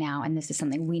we're doing now, and this is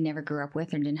something we never grew up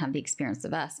with or didn't have the experience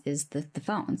of us, is the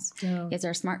phones. Oh. It's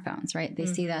our smartphones, right? They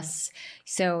see us.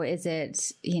 So is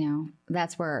it,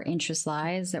 that's where our interest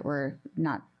lies, that we're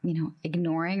not,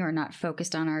 ignoring or not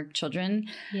focused on our children.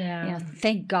 Yeah.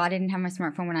 Thank God I didn't have my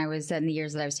smartphone when I was in the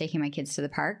years that I was taking my kids to the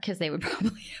park, because they would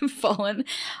probably have fallen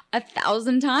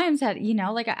 1,000 times.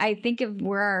 I think of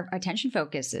where our attention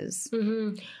focus is.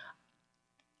 Mm-hmm.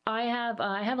 I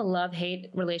have a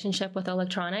love-hate relationship with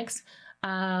electronics.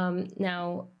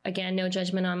 Now, again, no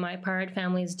judgment on my part.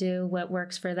 Families do what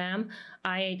works for them.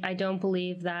 I don't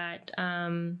believe that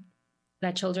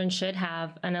that children should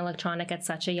have an electronic at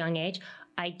such a young age.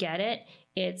 I get it.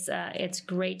 It's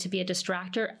great to be a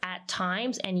distractor at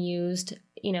times and used,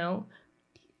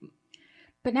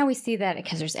 But now we see that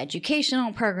because there's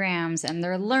educational programs and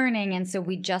they're learning, and so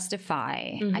we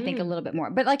justify, I think, a little bit more.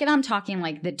 But and I'm talking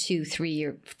like the 2, 3,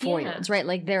 or 4-year-olds, right?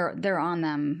 Like they're on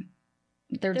them.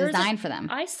 They're designed for them.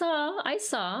 I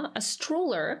saw a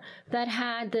stroller that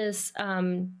had this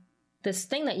this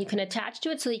thing that you can attach to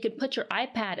it, so you could put your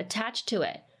iPad attached to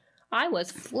it. I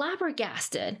was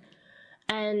flabbergasted.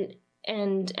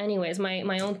 And anyways,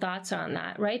 my own thoughts on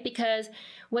that, right? Because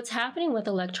what's happening with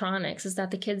electronics is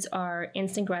that the kids are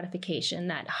instant gratification,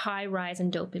 that high rise in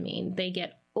dopamine. They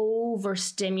get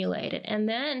overstimulated. And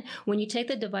then when you take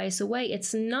the device away,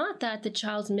 it's not that the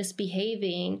child's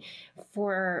misbehaving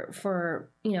for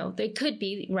they could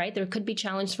be, right? There could be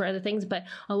challenged for other things, but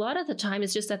a lot of the time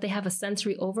it's just that they have a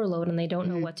sensory overload and they don't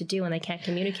know what to do and they can't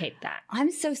communicate that.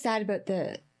 I'm so sad about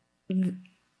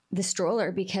the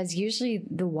stroller, because usually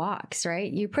the walks,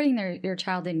 right? You're putting your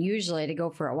child in usually to go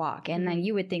for a walk. And then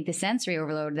you would think the sensory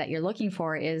overload that you're looking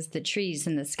for is the trees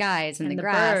and the skies and the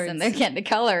grass birds. And the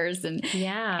colors and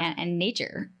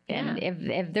nature. And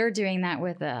if they're doing that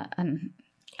with an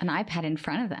iPad in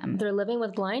front of them, they're living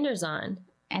with blinders on.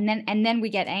 And then we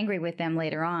get angry with them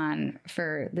later on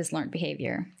for this learned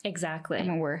behavior. Exactly. I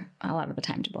mean, we're a lot of the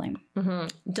time to blame.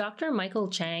 Dr. Michael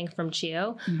Chang from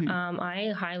CHIO,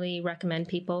 I highly recommend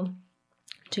people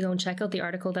to go and check out the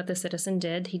article that the Citizen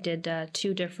did. He did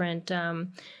 2 different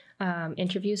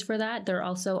interviews for that. They're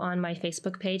also on my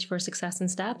Facebook page for Success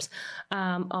and Steps,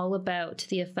 all about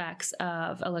the effects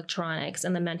of electronics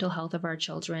and the mental health of our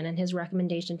children and his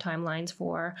recommendation timelines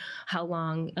for how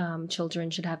long children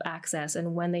should have access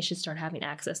and when they should start having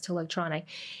access to electronic.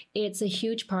 It's a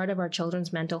huge part of our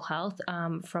children's mental health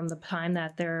from the time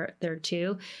that they're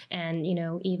 2. And,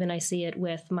 even I see it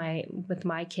with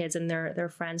my kids and their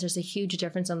friends. There's a huge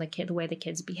difference on the way the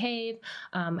kids behave,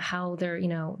 how they're,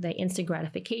 the instant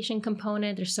gratification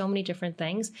component. There's so many different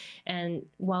things. And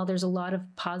while there's a lot of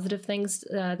positive things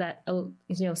that,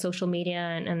 social media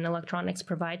and electronics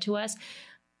provide to us,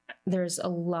 there's a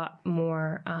lot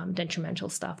more detrimental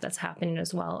stuff that's happening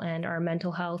as well. And our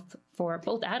mental health for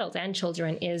both adults and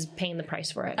children is paying the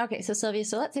price for it. Okay. So Sylvia,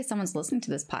 let's say someone's listening to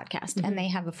this podcast and they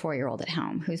have a 4-year-old at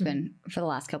home who's been, for the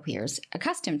last couple of years,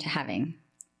 accustomed to having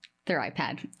their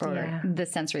iPad or the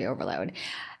sensory overload.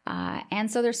 And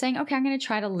so they're saying, okay, I'm going to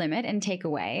try to limit and take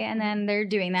away. And then they're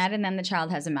doing that. And then the child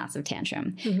has a massive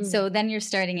tantrum. So then you're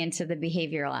starting into the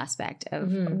behavioral aspect of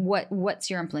what's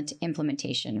your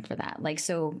implementation for that? Like,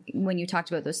 so when you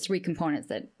talked about those 3 components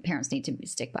that parents need to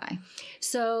stick by.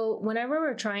 So whenever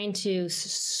we're trying to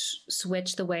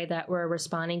switch the way that we're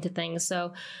responding to things.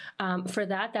 So for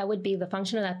that would be the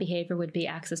function of that behavior would be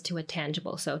access to a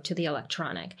tangible. So to the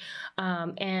electronic.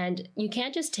 And you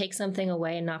can't just take something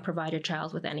away and not provide your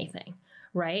child with anything,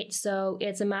 right? So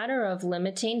it's a matter of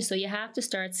limiting. So you have to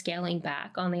start scaling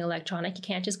back on the electronic. You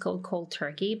can't just go cold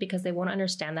turkey because they won't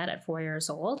understand that at 4 years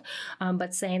old.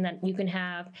 But saying that you can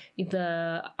have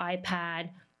the iPad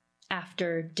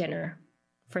after dinner,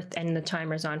 and the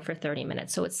timer's on for 30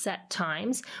 minutes. So it's set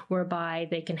times whereby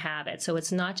they can have it. So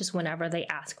it's not just whenever they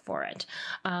ask for it.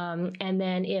 And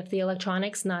then if the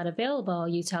electronic's not available,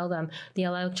 you tell them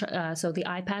so the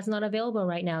iPad's not available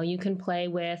right now. You can play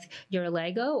with your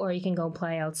Lego or you can go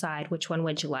play outside. Which one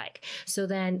would you like? So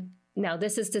then now,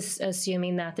 this is just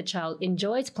assuming that the child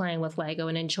enjoys playing with Lego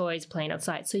and enjoys playing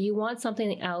outside. So you want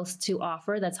something else to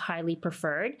offer that's highly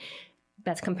preferred,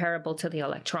 that's comparable to the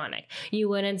electronic. You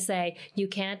wouldn't say you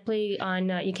can't play on,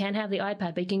 you can't have the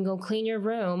iPad, but you can go clean your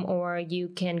room or you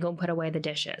can go put away the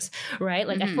dishes, right?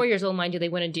 Like at 4 years old, mind you, they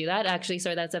wouldn't do that. Actually,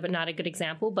 sorry, that's not a good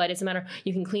example, but it's a matter,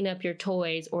 you can clean up your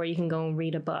toys or you can go and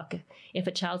read a book. If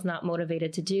a child's not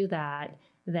motivated to do that,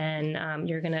 then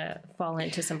you're going to fall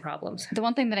into some problems. The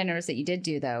one thing that I noticed that you did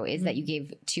do, though, is that you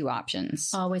gave 2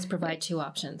 options. Always provide 2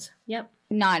 options. Yep.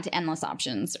 Not endless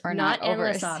options or not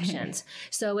endless options.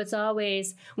 So it's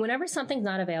always, whenever something's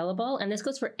not available, and this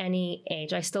goes for any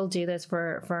age, I still do this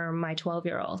for my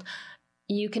 12-year-old.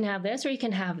 You can have this or you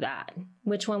can have that.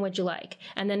 Which one would you like?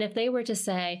 And then if they were to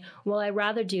say, well, I'd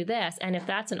rather do this, and if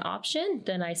that's an option,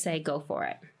 then I say go for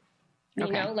it. You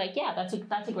know, like, yeah, that's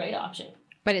a great option.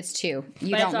 But it's 2.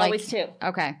 It's always 2.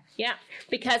 Okay. Yeah,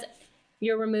 because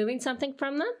you're removing something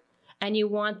from them, and you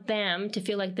want them to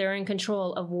feel like they're in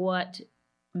control of what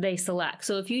they select.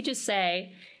 So if you just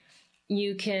say,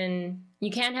 you can't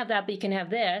have that, but you can have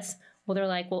this, well, they're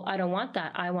like, well, I don't want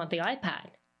that. I want the iPad.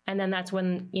 And then that's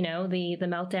when, the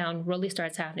meltdown really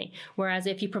starts happening. Whereas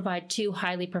if you provide 2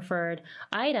 highly preferred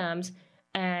items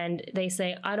and they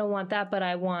say, I don't want that, but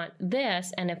I want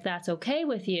this, and if that's okay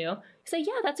with you, say,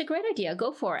 yeah, that's a great idea.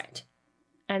 Go for it.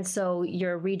 And so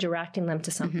you're redirecting them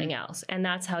to something else. And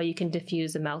that's how you can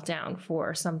diffuse a meltdown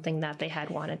for something that they had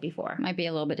wanted before. Might be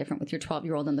a little bit different with your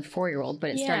 12-year-old and the 4-year-old, but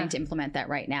it's starting to implement that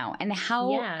right now. And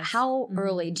how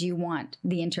early do you want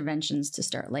the interventions to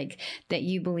start? Like that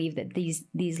you believe that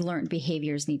these learned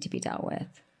behaviors need to be dealt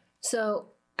with? So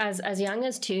as young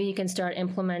as 2, you can start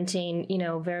implementing,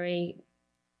 very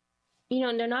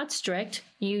they're not strict.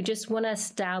 You just want to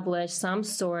establish some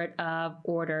sort of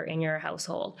order in your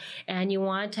household. And you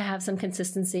want to have some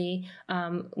consistency.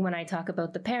 When I talk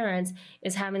about the parents,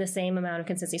 is having the same amount of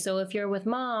consistency. So if you're with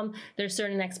mom, there's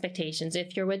certain expectations.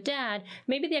 If you're with dad,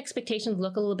 maybe the expectations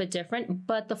look a little bit different,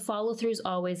 but the follow through is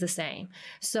always the same.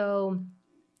 So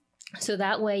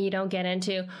that way you don't get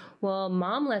into, well,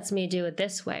 mom lets me do it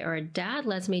this way, or dad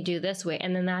lets me do this way.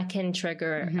 And then that can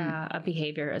trigger a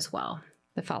behavior as well.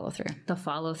 The follow through. The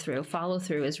follow through. Follow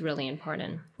through is really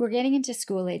important. We're getting into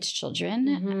school age children.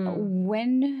 Mm-hmm.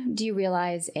 When do you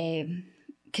realize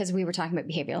because we were talking about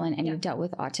behavioral and you've dealt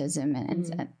with autism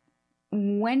and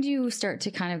when do you start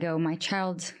to kind of go, my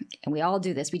child, and we all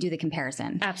do this, we do the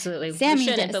comparison. Absolutely. Sammy we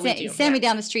do.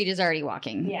 Down the street is already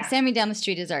walking. Yeah. Sammy down the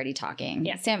street is already talking.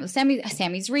 Yeah.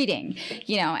 Sammy's reading,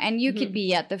 and you could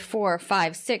be at the 4,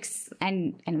 5, 6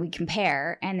 and we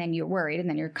compare, and then you're worried, and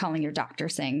then you're calling your doctor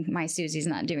saying, my Susie's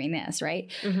not doing this,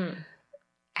 right? Mm-hmm.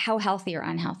 How healthy or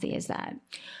unhealthy is that?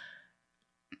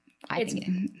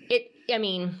 It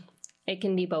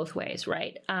can be both ways,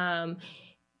 right?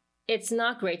 It's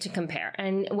not great to compare.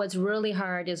 And what's really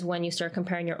hard is when you start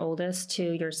comparing your oldest to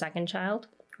your second child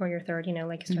or your third, you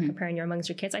start comparing amongst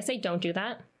your kids. I say don't do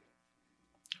that.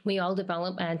 We all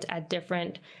develop at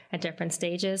different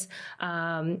stages.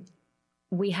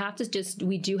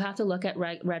 We do have to look at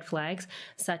red flags,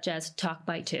 such as talk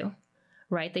by two.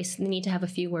 Right? They need to have a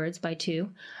few words by two.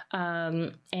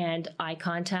 And eye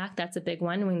contact, that's a big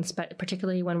one,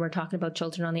 particularly when we're talking about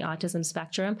children on the autism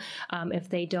spectrum. If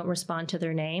they don't respond to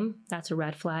their name, that's a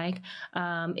red flag.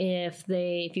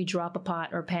 If you drop a pot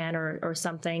or pan or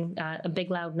something, a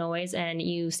big loud noise, and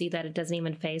you see that it doesn't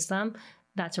even faze them,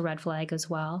 that's a red flag as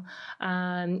well.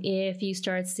 If you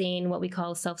start seeing what we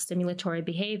call self-stimulatory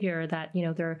behavior, that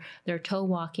they're toe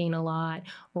walking a lot,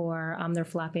 or they're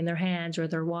flapping their hands, or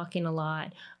they're walking a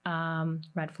lot,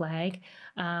 red flag.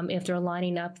 If they're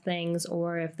lining up things,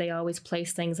 or if they always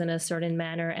place things in a certain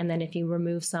manner, and then if you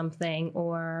remove something,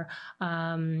 or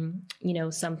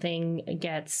something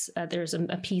gets there's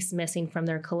a piece missing from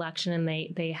their collection,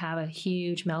 and they have a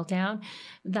huge meltdown,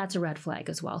 that's a red flag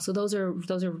as well. So those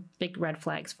are big red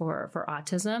flags for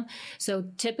autism. So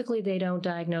typically they don't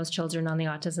diagnose children on the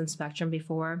autism spectrum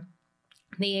before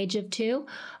the age of 2,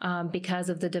 because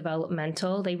of the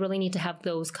developmental. They really need to have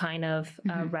those kind of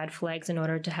red flags in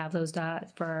order to have those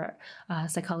for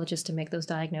psychologists to make those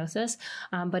diagnoses.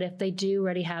 But if they do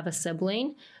already have a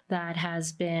sibling that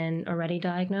has been already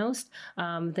diagnosed,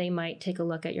 they might take a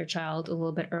look at your child a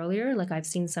little bit earlier. Like I've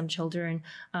seen some children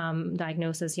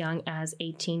diagnosed as young as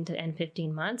 18 and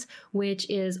 15 months, which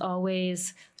is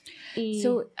always...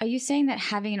 So are you saying that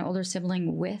having an older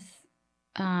sibling with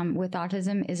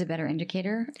autism is a better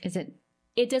indicator? Is it?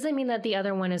 It doesn't mean that the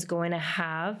other one is going to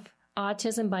have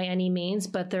autism by any means,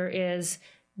 but there is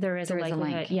a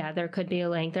likelihood. Yeah, there could be a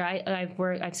link.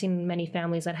 I've seen many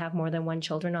families that have more than one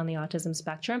children on the autism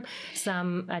spectrum,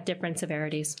 some at different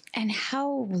severities. And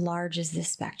how large is this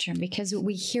spectrum? Because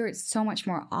we hear it so much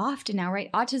more often now,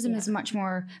 right? Autism is much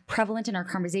more prevalent in our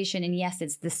conversation, and yes,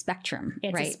 it's the spectrum.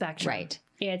 It's right? a spectrum, right?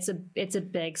 It's a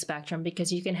big spectrum,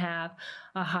 because you can have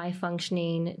a high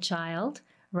functioning child,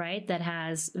 right, that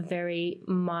has very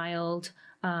mild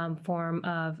form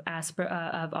of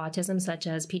autism, such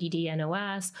as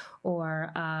PDD-NOS,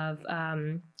 or of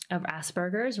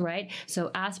Asperger's, right?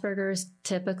 So Asperger's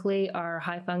typically are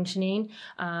high functioning.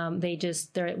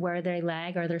 Where they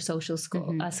lag are their social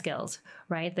skills,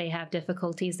 right? They have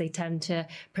difficulties. They tend to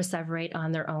perseverate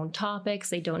on their own topics.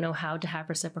 They don't know how to have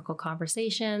reciprocal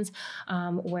conversations.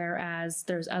 Whereas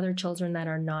there's other children that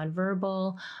are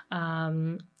nonverbal,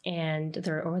 and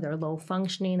they're low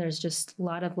functioning. There's just a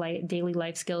lot of daily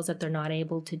life skills that they're not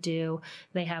able to do.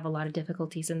 They have a lot of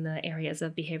difficulties in the areas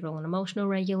of behavioral and emotional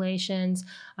regulations.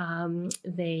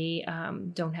 They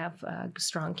don't have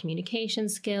strong communication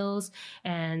skills,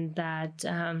 and that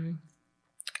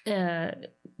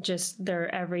just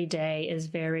their everyday is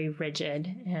very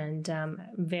rigid and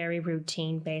very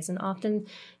routine based, and often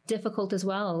difficult as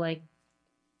well. Like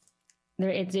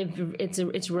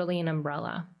it's really an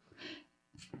umbrella.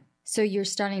 So you're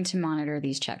starting to monitor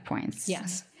these checkpoints.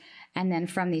 Yes. And then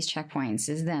from these checkpoints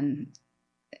is then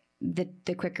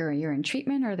the quicker you're in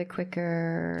treatment, or the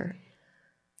quicker...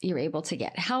 you're able to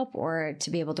get help or to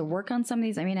be able to work on some of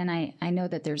these? I mean, and I know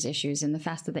that there's issues, and the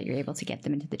faster that you're able to get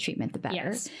them into the treatment, the better.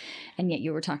 Yes. And yet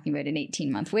you were talking about an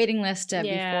 18-month waiting list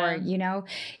before, you know,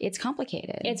 it's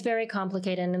complicated. It's very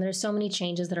complicated, and there's so many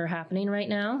changes that are happening right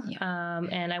now. Yeah.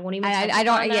 And I won't even I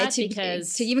don't that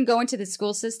because to even go into the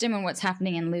school system and what's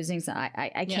happening and losing, so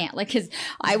I can't, like, because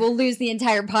I will lose the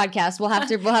entire podcast. We'll have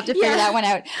to figure that one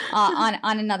out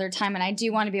on another time. And I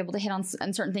do want to be able to hit on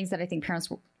certain things that I think parents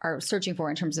are searching for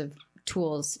in terms of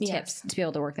tools, tips to be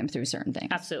able to work them through certain things.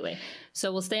 Absolutely.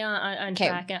 So we'll stay on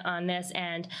track on this.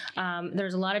 And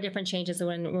there's a lot of different changes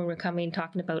when we're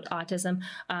talking about autism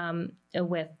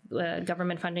with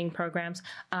government funding programs.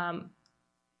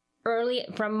 Early,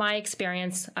 from my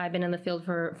experience, I've been in the field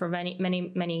for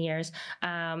many years.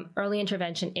 Early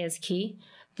intervention is key.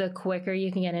 The quicker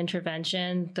you can get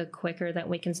intervention, the quicker that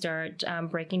we can start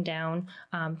breaking down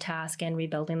tasks and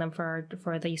rebuilding them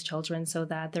for these children, so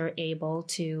that they're able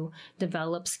to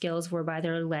develop skills whereby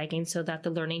they're lagging, so that the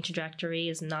learning trajectory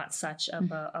is not such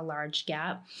of a large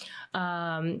gap.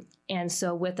 And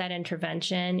so with that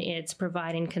intervention, it's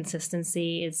providing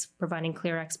consistency, it's providing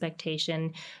clear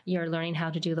expectation. You're learning how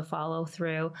to do the follow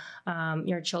through.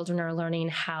 Your children are learning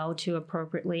how to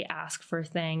appropriately ask for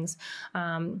things.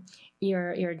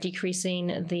 You're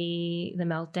decreasing the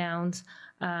meltdowns.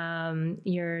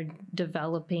 You're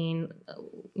developing,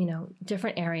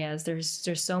 different areas.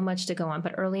 There's so much to go on,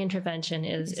 but early intervention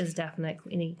is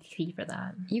definitely key for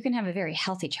that. You can have a very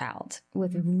healthy child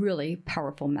with really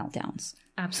powerful meltdowns.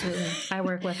 Absolutely. I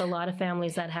work with a lot of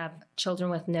families that have children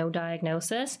with no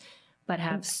diagnosis, but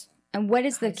have. And what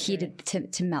is the key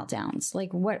to meltdowns?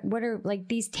 Like what are like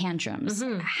these tantrums?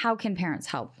 Mm-hmm. How can parents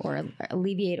help or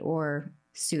alleviate or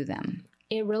soothe them?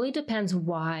 It really depends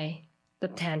why the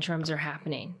tantrums are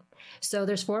happening. So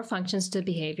there's 4 functions to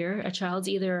behavior. A child's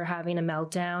either having a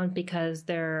meltdown because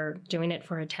they're doing it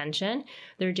for attention,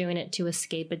 they're doing it to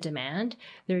escape a demand,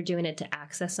 they're doing it to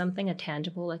access something, a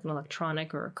tangible like an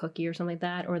electronic or a cookie or something like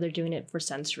that, or they're doing it for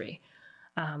sensory.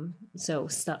 So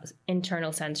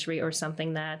internal sensory or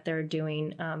something that they're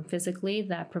doing physically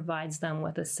that provides them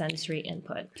with a sensory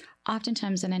input.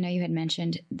 Oftentimes, and I know you had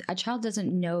mentioned, a child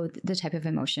doesn't know the type of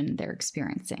emotion they're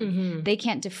experiencing. Mm-hmm. They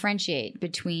can't differentiate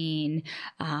between,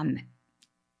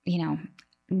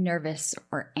 nervous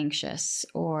or anxious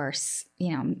or,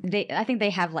 I think they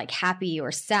have like happy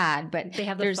or sad, but they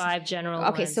have the 5 general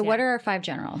Okay, ones, so what are our 5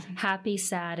 general? Happy,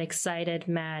 sad, excited,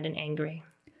 mad, and angry.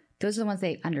 Those are the ones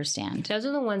they understand. Those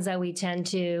are the ones that we tend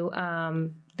to,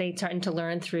 they tend to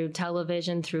learn through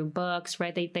television, through books,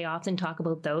 right? They often talk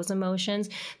about those emotions.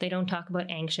 They don't talk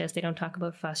about anxious. They don't talk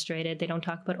about frustrated. They don't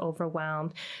talk about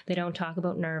overwhelmed. They don't talk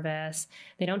about nervous.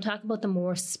 They don't talk about the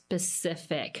more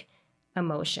specific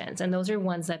emotions. And those are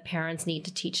ones that parents need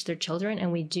to teach their children.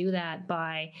 And we do that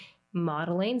by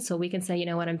modeling. So we can say, you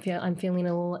know what, I'm feeling a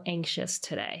little anxious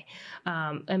today.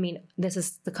 This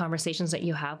is the conversations that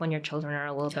you have when your children are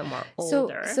a little bit more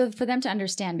older. So for them to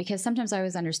understand, because sometimes I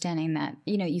was understanding that,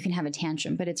 you can have a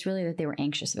tantrum, but it's really that they were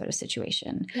anxious about a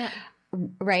situation. Yeah.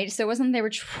 Right. So it wasn't they were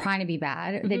trying to be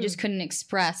bad. Mm-hmm. They just couldn't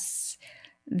express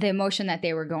the emotion that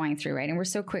they were going through. Right. And we're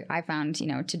so quick, I found,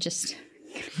 to just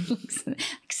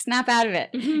snap out of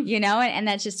it, mm-hmm. And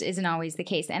that just isn't always the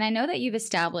case. And I know that you've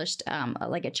established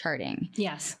like a charting.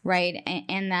 Yes. Right.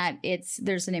 And that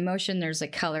there's an emotion, there's a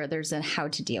color, there's a how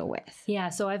to deal with. Yeah.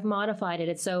 So I've modified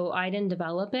it. So I didn't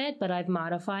develop it, but I've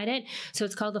modified it. So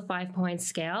it's called the 5-point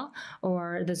scale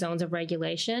or the zones of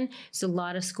regulation. So a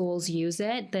lot of schools use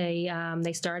it.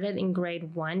 They started in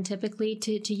grade 1 typically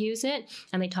to use it.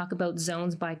 And they talk about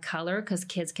zones by color because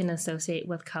kids can associate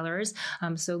with colors.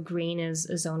 So green is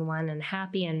zone 1 and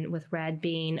happy, and with red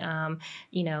being,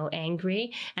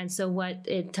 angry. And so what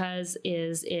it does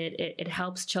is it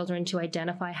helps children to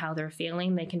identify how they're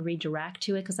feeling. They can redirect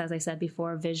to it because, as I said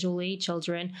before, visually,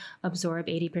 children absorb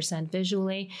 80%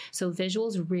 visually. So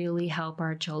visuals really help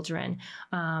our children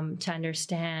to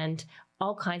understand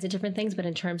all kinds of different things. But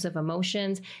in terms of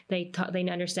emotions, they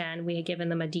understand. We had given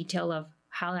them a detail of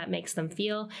how that makes them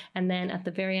feel. And then at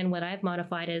the very end, what I've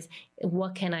modified is,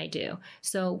 what can I do?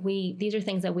 So these are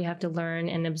things that we have to learn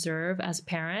and observe as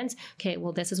parents. Okay,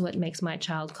 well, this is what makes my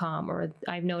child calm. Or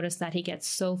I've noticed that he gets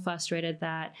so frustrated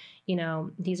that,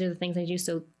 these are the things I do.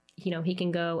 So, he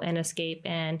can go and escape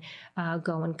and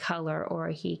go and color, or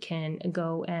he can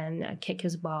go and kick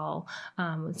his ball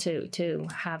to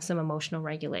have some emotional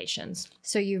regulations.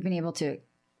 So you've been able to,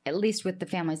 at least with the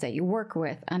families that you work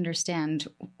with, understand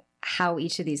how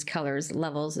each of these colors,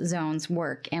 levels, zones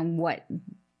work, and what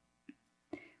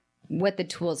the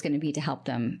tool is going to be to help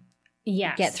them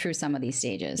Yes. get through some of these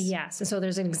stages. Yes. And so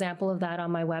there's an example of that on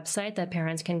my website that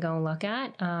parents can go and look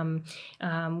at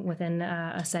within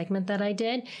a segment that I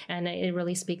did. And it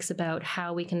really speaks about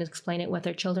how we can explain it with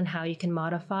our children, how you can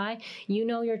modify. You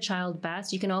know your child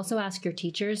best. You can also ask your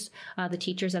teachers, the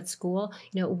teachers at school,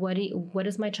 what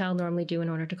does my child normally do in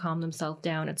order to calm themselves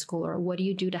down at school? Or what do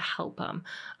you do to help them?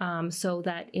 So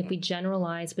that if we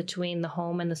generalize between the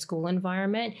home and the school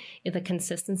environment, the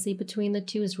consistency between the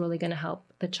two is really going to help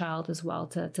the child as well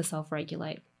to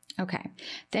self-regulate. Okay.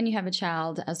 Then you have a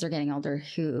child as they're getting older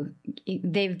who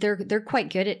they're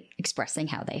quite good at expressing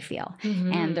how they feel,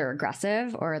 and they're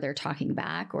aggressive, or they're talking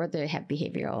back, or they have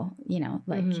behavioral,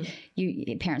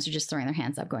 parents are just throwing their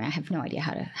hands up going, I have no idea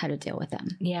how to deal with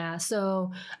them. Yeah.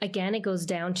 So again, it goes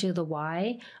down to the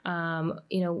why.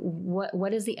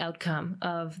 What is the outcome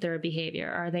of their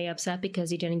behavior? Are they upset because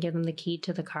you didn't give them the key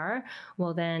to the car?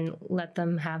 Well, then let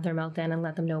them have their meltdown and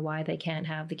let them know why they can't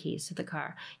have the keys to the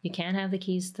car. You can't have the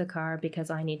keys to the car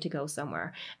because I need to go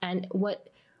somewhere. And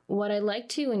what I like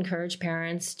to encourage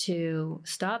parents to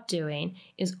stop doing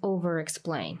is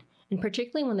over-explain. And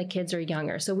particularly when the kids are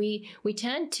younger. So we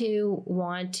tend to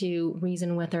want to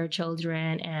reason with our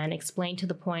children and explain to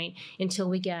the point until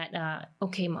we get,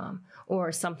 okay, mom,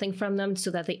 or something from them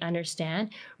so that they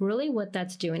understand. Really what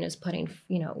that's doing is putting,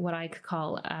 what I could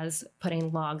call as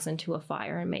putting logs into a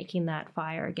fire and making that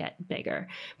fire get bigger,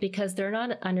 because they're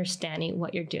not understanding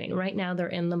what you're doing. Right now, they're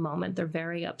in the moment. They're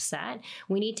very upset.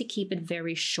 We need to keep it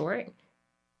very short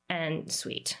and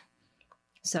sweet.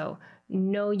 So,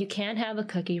 no, you can't have a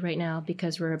cookie right now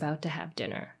because we're about to have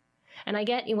dinner. And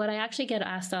what I actually get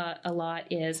asked a lot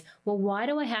is, well, why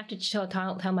do I have to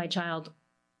tell my child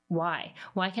why?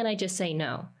 Why can't I just say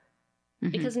no?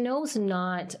 Because no's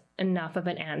not enough of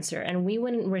an answer. And we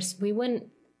wouldn't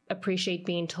appreciate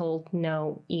being told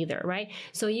no either, right?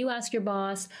 So you ask your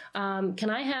boss, can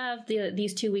I have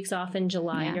these 2 weeks off in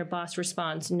July? Yeah. And your boss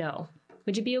responds, no.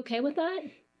 Would you be okay with that?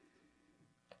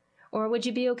 Or would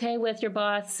you be okay with your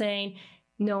boss saying,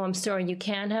 no, I'm sorry, you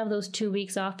can't have those 2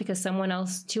 weeks off because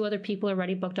two other people are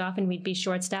already booked off and we'd be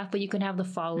short-staffed, but you can have the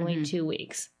following 2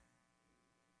 weeks?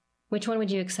 Which one would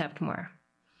you accept more,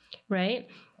 right?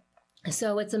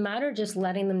 So it's a matter of just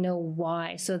letting them know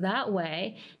why. So that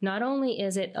way, not only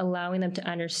is it allowing them to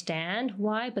understand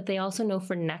why, but they also know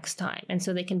for next time. And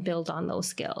so they can build on those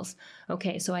skills.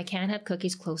 Okay, so I can't have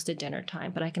cookies close to dinner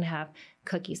time, but I can have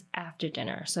cookies after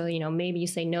dinner. So, maybe you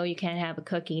say, no, you can't have a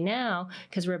cookie now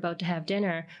because we're about to have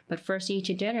dinner, but first eat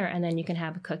your dinner and then you can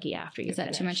have a cookie after you finish.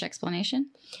 Is that too much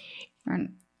explanation? Or...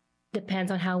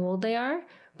 Depends on how old they are,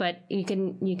 but you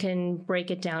can break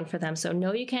it down for them. So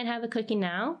no, you can't have a cookie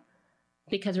now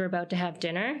because we're about to have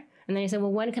dinner. And then you say,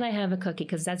 well, when can I have a cookie?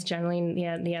 Because that's generally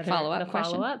the other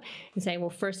follow-up. And say, well,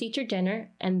 first eat your dinner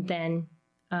and then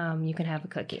you can have a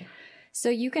cookie. So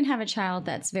you can have a child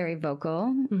that's very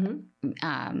vocal,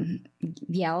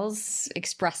 yells,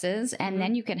 expresses, and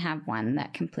then you can have one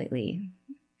that completely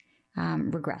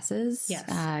regresses,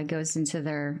 goes into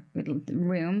their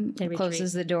room,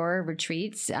 closes the door,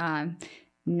 retreats,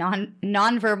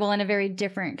 non-verbal in a very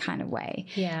different kind of way.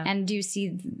 Yeah. And do you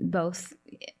see both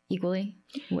equally?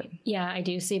 Yeah, I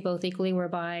do see both equally,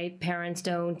 whereby parents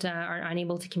are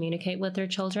unable to communicate with their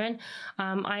children.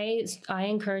 I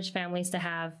encourage families to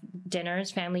have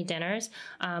family dinners,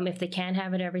 if they can't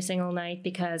have it every single night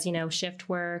because, shift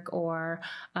work or,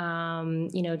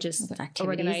 just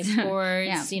organized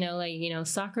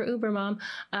sports, soccer, Uber mom.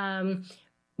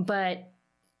 But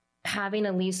having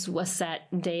at least a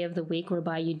set day of the week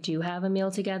whereby you do have a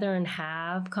meal together and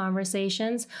have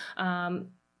conversations,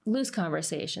 loose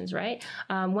conversations, right?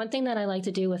 One thing that I like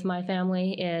to do with my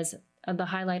family is the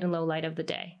highlight and low light of the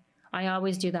day. I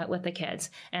always do that with the kids,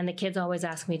 and the kids always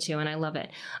ask me to, and I love it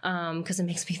because it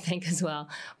makes me think as well.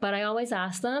 But I always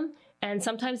ask them, and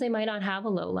sometimes they might not have a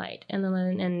low light,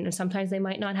 and sometimes they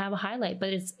might not have a highlight, but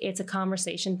it's a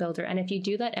conversation builder. And if you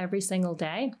do that every single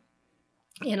day,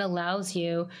 it allows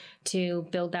you to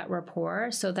build that rapport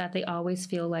so that they always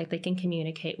feel like they can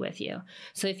communicate with you.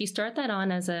 So if you start that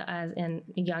on as a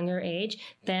younger age,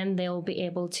 then they'll be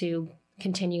able to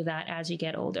continue that as you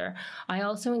get older. I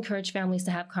also encourage families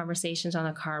to have conversations on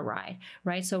a car ride,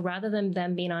 right? So rather than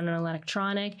them being on an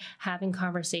electronic, having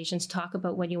conversations, talk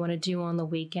about what you want to do on the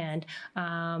weekend,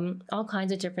 all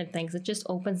kinds of different things. It just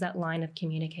opens that line of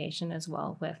communication as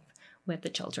well with the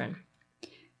children.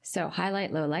 So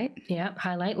highlight, low light. Yeah,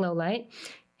 highlight, low light.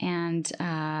 And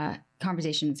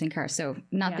conversations in cars. So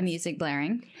not the music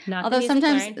blaring. Although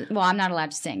sometimes, blaring. Well, I'm not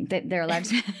allowed to sing. They're allowed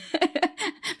to.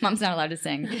 Mom's not allowed to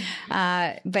sing.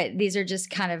 But these are just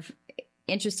kind of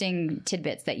interesting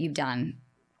tidbits that you've done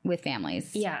with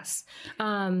families. Yes.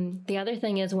 The other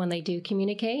thing is when they do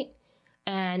communicate,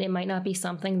 and it might not be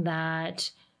something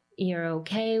that you're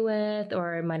okay with,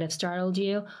 or it might have startled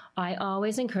you, I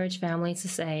always encourage families to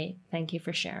say, thank you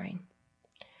for sharing.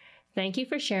 Thank you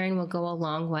for sharing will go a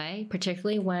long way,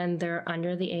 particularly when they're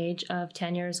under the age of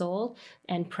 10 years old,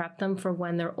 and prep them for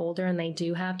when they're older and they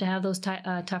do have to have those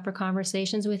tougher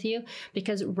conversations with you.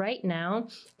 Because right now,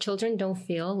 children don't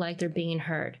feel like they're being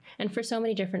heard, and for so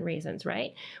many different reasons,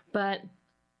 right? But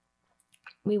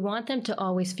we want them to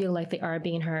always feel like they are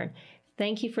being heard.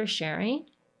 Thank you for sharing.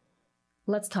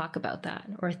 Let's talk about that.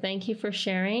 Or thank you for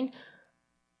sharing.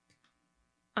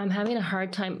 I'm having a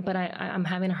hard time, but I'm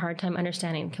having a hard time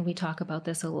understanding. Can we talk about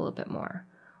this a little bit more?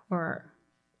 Or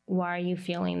why are you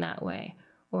feeling that way?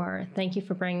 Or thank you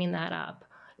for bringing that up.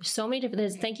 So many different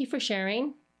things. Thank you for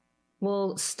sharing.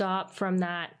 We'll stop from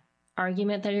that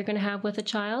argument that you're going to have with a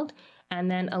child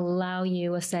and then allow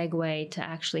you a segue to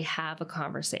actually have a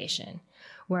conversation.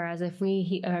 Whereas if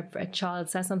a child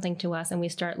says something to us and we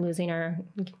start losing our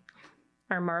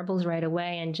marbles right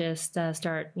away and just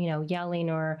start, yelling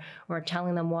or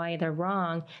telling them why they're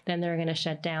wrong, then they're going to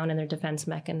shut down and their defense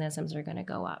mechanisms are going to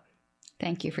go up.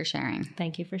 Thank you for sharing.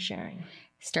 Thank you for sharing.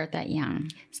 Start that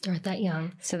young. Start that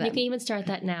young. So that you can even start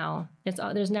that now.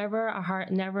 There's never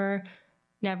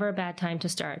a bad time to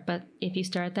start. But if you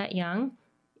start that young,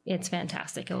 it's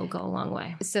fantastic. It will go a long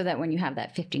way. So that when you have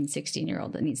that 15,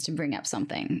 16-year-old that needs to bring up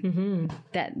something,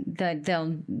 that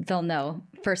they'll know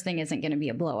first thing isn't going to be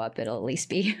a blow up. It'll at least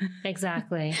be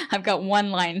exactly. I've got one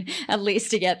line at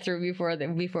least to get through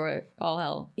before all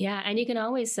hell. Yeah, and you can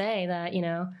always say that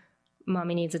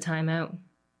mommy needs a timeout.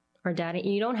 Or daddy,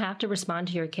 you don't have to respond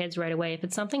to your kids right away. If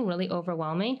it's something really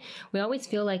overwhelming, we always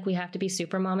feel like we have to be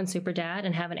super mom and super dad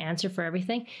and have an answer for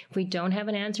everything. If we don't have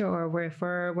an answer, or if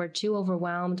we're too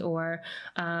overwhelmed, or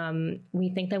we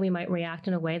think that we might react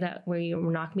in a way that we're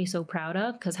not going to be so proud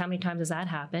of, because how many times does that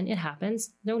happen? It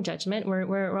happens. No judgment.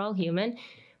 We're all human.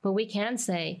 But we can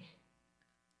say,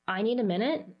 I need a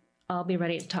minute. I'll be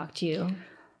ready to talk to you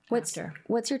after.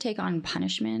 What's your take on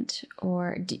punishment?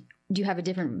 Or do you have a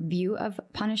different view of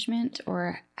punishment,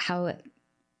 or how it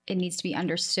needs to be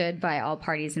understood by all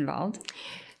parties involved?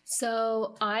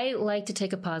 So I like to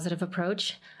take a positive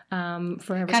approach for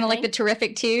everything. Kind of like the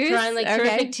terrific twos? Kind of like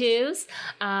terrific twos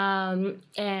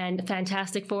and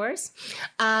fantastic fours.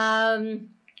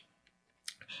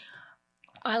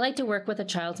 I like to work with a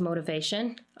child's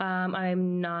motivation.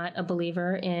 I'm not a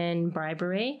believer in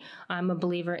bribery. I'm a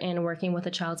believer in working with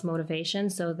a child's motivation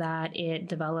so that it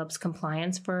develops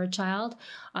compliance for a child.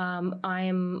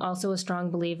 I'm also a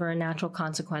strong believer in natural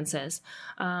consequences.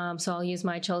 So I'll use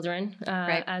my children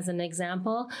as an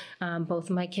example. Both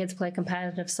of my kids play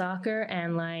competitive soccer,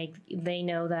 and they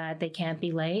know that they can't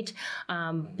be late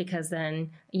because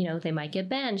then they might get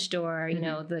benched, or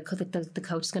the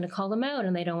coach is going to call them out,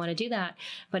 and they don't want to do that.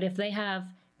 But if they have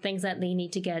things that they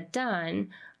need to get done,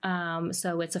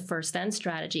 so it's a first then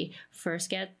strategy. First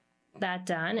get that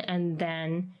done, and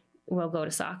then we'll go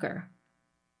to soccer.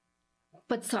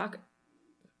 But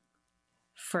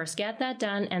first get that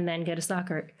done, and then go to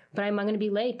soccer. But I'm going to be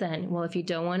late then. Well, if you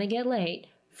don't want to get late,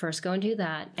 first go and do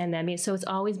that. And then, so it's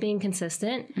always being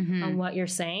consistent on what you're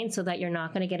saying, so that you're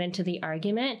not going to get into the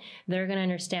argument. They're going to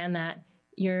understand that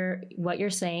what you're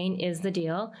saying is the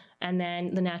deal, and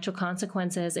then the natural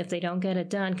consequences if they don't get it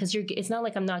done, because it's not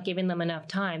like I'm not giving them enough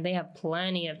time. They have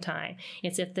plenty of time.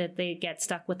 It's if that they get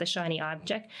stuck with the shiny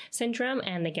object syndrome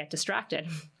and they get distracted.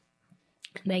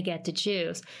 They get to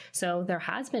choose. So there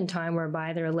has been time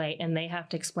whereby they're late and they have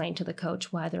to explain to the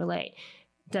coach why they're late.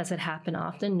 Does it happen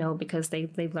often? No, because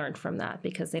they've learned from that,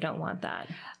 because they don't want that.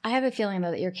 I have a feeling,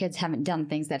 though, that your kids haven't done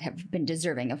things that have been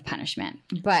deserving of punishment.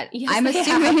 But yes, I'm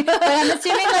assuming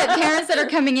that parents that are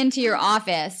coming into your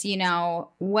office,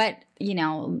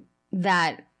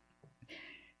 that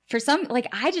for some,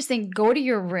 I just think go to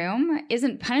your room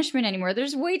isn't punishment anymore.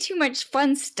 There's way too much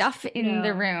fun stuff in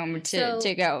the room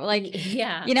to go.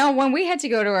 When we had to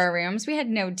go to our rooms, we had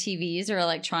no TVs or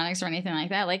electronics or anything like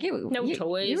that. No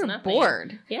toys, you were nothing.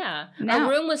 bored. Yeah. Our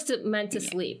room was meant to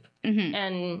sleep. Mm-hmm.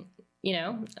 And,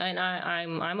 and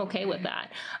I'm okay with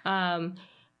that.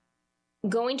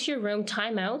 Going to your room,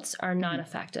 timeouts are not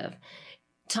effective.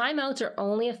 Timeouts are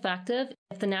only effective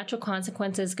if the natural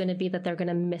consequence is going to be that they're going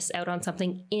to miss out on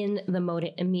something in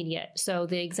the immediate. So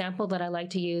the example that I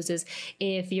like to use is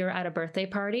if you're at a birthday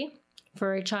party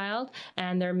for a child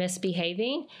and they're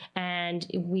misbehaving, and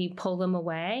we pull them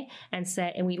away and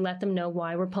we let them know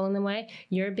why we're pulling them away.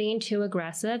 You're being too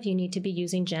aggressive. You need to be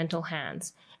using gentle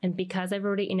hands. And because I've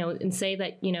already, and say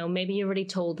that, maybe you already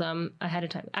told them ahead of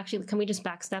time. Actually, can we just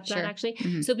backstep that actually?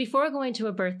 Mm-hmm. So before going to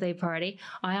a birthday party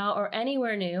or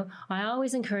anywhere new, I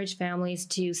always encourage families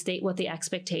to state what the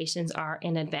expectations are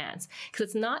in advance. Because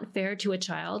it's not fair to a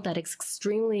child that is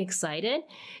extremely excited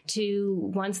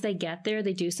to, once they get there,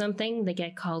 they do something, they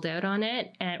get called out on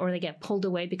it, or they get pulled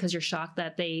away because you're shocked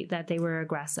that they were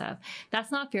aggressive.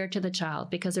 That's not fair to the child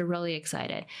because they're really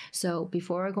excited. So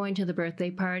before going to the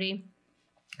birthday party,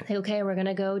 say, okay, we're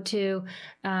gonna go to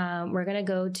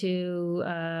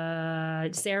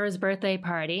Sarah's birthday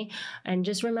party, and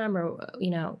just remember,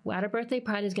 at a birthday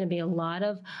party is gonna be a lot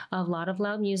of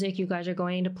loud music. You guys are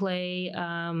going to play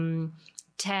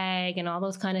tag and all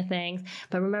those kind of things,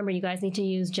 but remember, you guys need to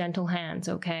use gentle hands,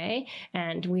 okay?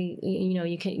 And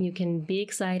you can be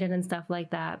excited and stuff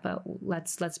like that, but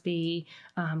let's be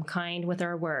kind with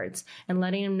our words and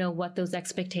letting them know what those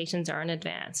expectations are in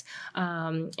advance.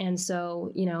 And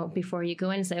so, before you go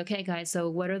in and say, okay, guys, so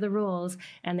what are the rules?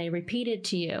 And they repeat it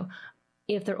to you.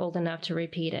 If they're old enough to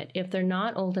repeat it. If they're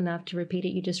not old enough to repeat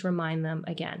it, you just remind them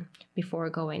again before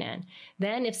going in.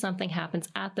 Then if something happens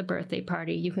at the birthday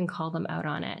party, you can call them out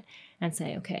on it and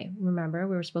say, okay, remember,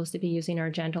 we were supposed to be using our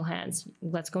gentle hands.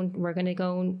 We're going to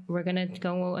go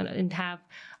and have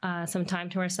some time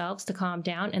to ourselves to calm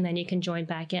down, and then you can join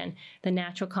back in. The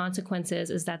natural consequences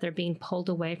is that they're being pulled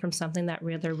away from something that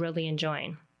they're really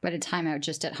enjoying. But a timeout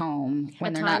just at home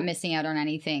when they're not missing out on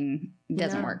anything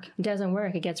doesn't work. It doesn't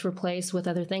work. It gets replaced with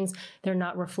other things. They're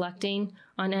not reflecting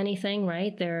on anything,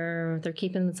 right? They're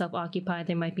keeping themselves occupied.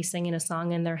 They might be singing a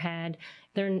song in their head.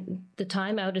 The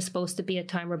timeout is supposed to be a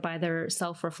time whereby they're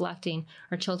self-reflecting.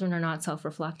 Our children are not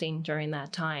self-reflecting during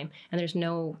that time, and there's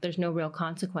no real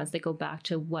consequence. They go back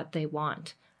to what they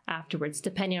want afterwards,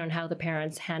 depending on how the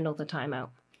parents handle the timeout.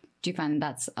 Do you find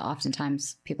that's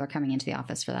oftentimes people are coming into the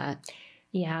office for that?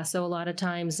 Yeah, so a lot of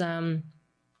times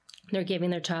they're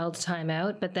giving their child time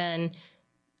out, but then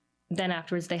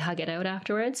afterwards they hug it out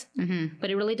afterwards. Mm-hmm. But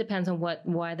it really depends on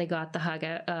why they got the hug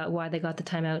out, why they got the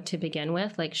time out to begin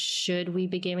with. Like, should we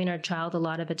be giving our child a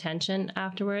lot of attention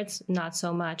afterwards? Not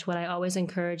so much. What I always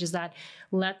encourage is that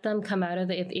let them come out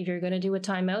of it if you're going to do a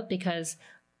timeout, because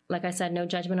like I said, no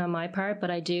judgment on my part,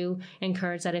 but I do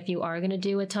encourage that if you are going to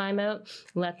do a timeout,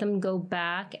 let them go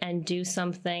back and do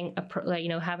something,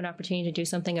 have an opportunity to do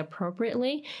something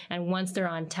appropriately. And once they're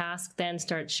on task, then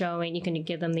start showing, you can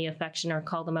give them the affection or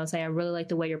call them out and say, I really like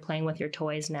the way you're playing with your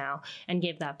toys now, and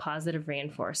give that positive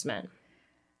reinforcement.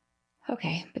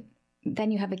 Okay. But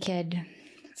then you have a kid.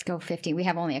 Let's go 15. We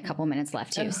have only a couple minutes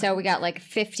left too. So we got like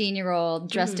 15-year-old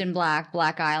dressed in black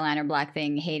eyeliner, black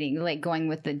thing, hating, like going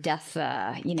with the death,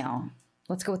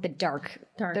 let's go with the dark.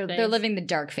 They're living the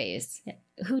dark phase. Yeah.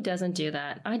 Who doesn't do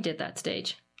that? I did that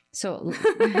stage. So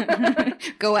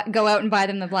go out and buy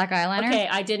them the black eyeliner. Okay,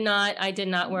 I did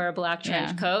not wear a black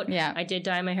trench coat. Yeah. I did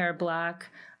dye my hair black.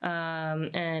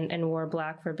 And wore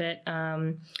black for a bit.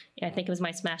 I think it was my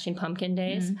Smashing Pumpkin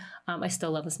days. Mm-hmm. I still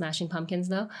love the Smashing Pumpkins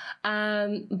though.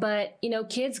 But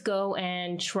kids go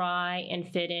and try and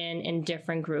fit in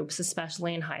different groups,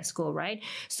 especially in high school, right?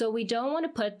 So we don't want to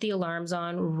put the alarms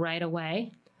on right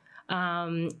away.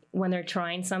 When they're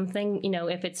trying something,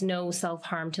 if it's no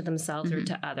self-harm to themselves or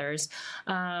to others,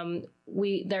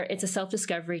 it's a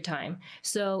self-discovery time.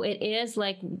 So it is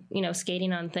like,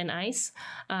 skating on thin ice,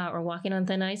 or walking on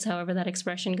thin ice, however that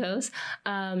expression goes.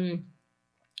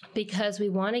 Because we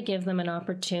want to give them an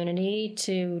opportunity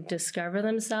to discover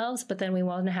themselves, but then we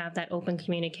want to have that open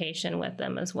communication with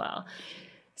them as well.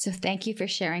 So thank you for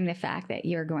sharing the fact that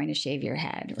you're going to shave your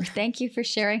head, or thank you for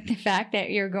sharing the fact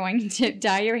that you're going to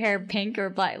dye your hair pink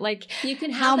or black. Like, you can.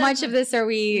 How much of this are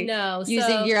we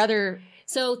using your other?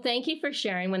 So thank you for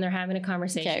sharing when they're having a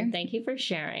conversation. Okay. Thank you for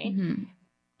sharing. Mm-hmm.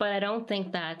 But I don't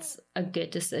think that's a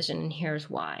good decision, and here's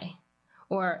why.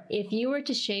 Or if you were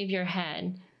to shave your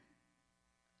head,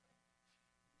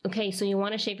 okay, so you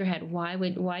want to shave your head. Why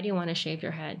do you want to shave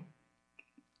your head?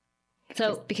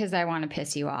 So because I want to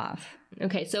piss you off.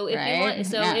 Okay, so if you want,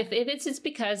 if it's just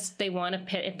because they want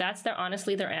to, if that's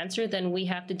honestly their answer, then we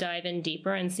have to dive in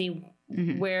deeper and see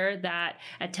where that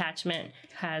attachment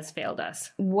has failed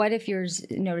us. What if you're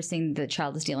noticing the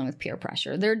child is dealing with peer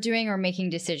pressure? They're doing or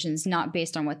making decisions not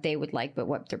based on what they would like, but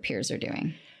what their peers are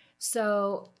doing.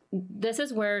 So this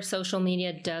is where social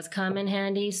media does come in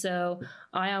handy. So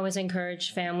I always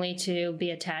encourage family to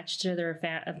be attached to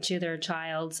their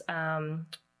child's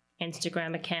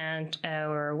Instagram account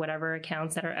or whatever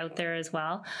accounts that are out there as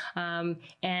well,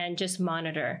 and just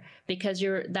monitor, because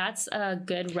that's a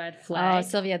good red flag. Oh,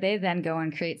 Sylvia, they then go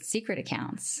and create secret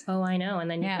accounts. Oh, I know. And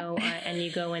then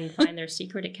you go and find their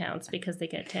secret accounts because they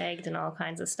get tagged and all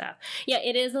kinds of stuff. Yeah,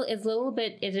 it is a little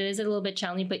bit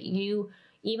challenging, but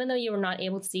even though you were not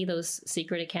able to see those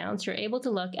secret accounts, you're able to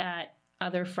look at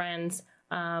other friends,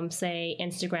 say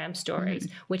Instagram stories,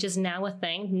 which is now a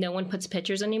thing. No one puts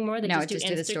pictures anymore. They just do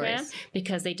Instagram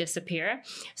because they disappear.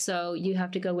 So you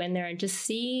have to go in there and just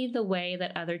see the way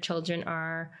that other children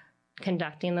are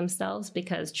conducting themselves,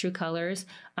 because true colors,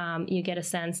 you get a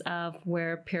sense of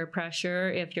where peer pressure,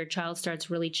 if your child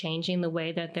starts really changing the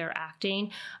way that they're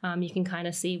acting, you can kind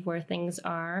of see where things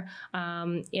are.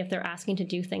 If they're asking to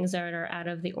do things that are out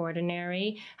of the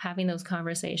ordinary, having those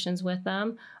conversations with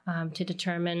them to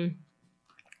determine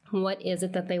what is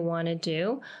it that they want to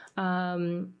do,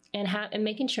 and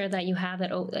making sure that you have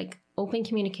that open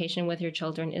communication with your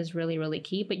children is really, really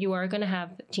key. But you are going to have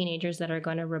teenagers that are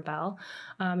going to rebel.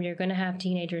 You're going to have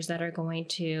teenagers that are going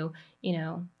to,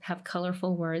 have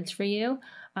colorful words for you.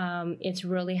 It's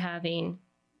really having,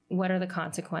 what are the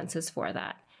consequences for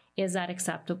that? Is that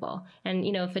acceptable? And,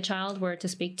 if a child were to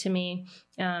speak to me,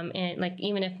 and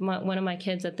even if one of my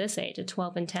kids at this age, at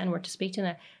 12 and 10, were to speak to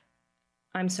them,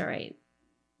 I'm sorry,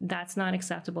 that's not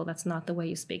acceptable. That's not the way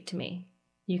you speak to me.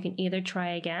 You can either try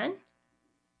again,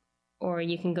 or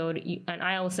you can and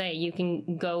I will say, you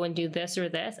can go and do this or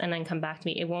this and then come back to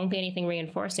me. It won't be anything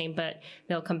reinforcing, but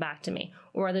they'll come back to me.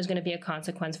 Or there's going to be a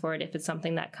consequence for it if it's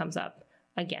something that comes up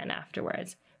again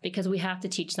afterwards, because we have to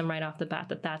teach them right off the bat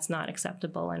that that's not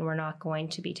acceptable, and we're not going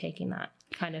to be taking that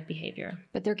kind of behavior.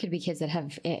 But there could be kids that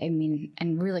have,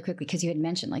 and really quickly, because you had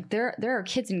mentioned, there are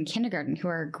kids in kindergarten who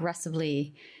are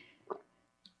aggressively,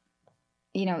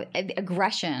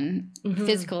 aggression,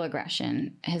 physical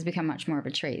aggression has become much more of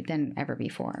a trait than ever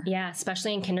before. Yeah,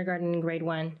 especially in kindergarten and grade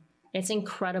 1. It's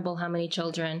incredible how many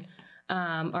children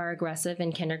are aggressive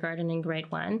in kindergarten and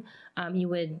grade 1.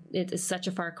 It is such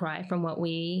a far cry from what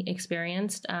we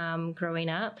experienced growing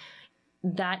up.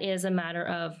 That is a matter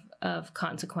of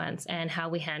consequence and how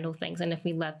we handle things, and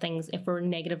if we're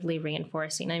negatively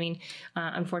reinforcing.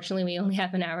 Unfortunately, we only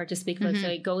have an hour to speak about, so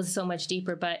it goes so much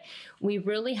deeper, but we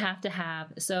really have to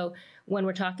so when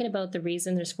we're talking about the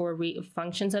reason there's 4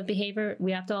 functions of behavior,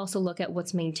 we have to also look at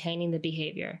what's maintaining the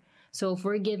behavior. So if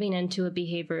we're giving into a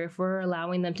behavior, if we're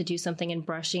allowing them to do something and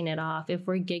brushing it off, if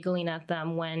we're giggling at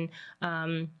them when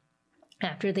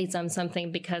after they've done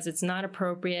something because it's not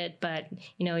appropriate, but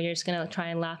you're just going to try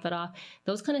and laugh it off,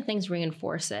 those kind of things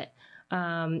reinforce it.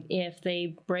 If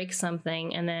they break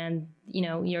something and then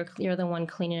you're the one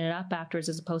cleaning it up afterwards,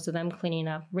 as opposed to them cleaning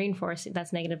up,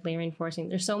 that's negatively reinforcing.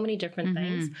 There's so many different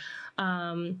things.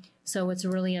 So it's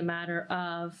really a matter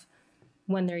of,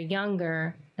 when they're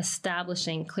younger,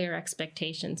 establishing clear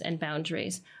expectations and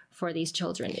boundaries for these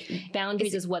children.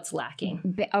 Boundaries is what's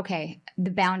lacking. Okay,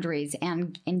 the boundaries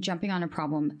and jumping on a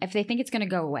problem. If they think it's going to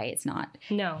go away, it's not.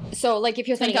 No. So if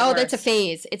you're thinking, that's a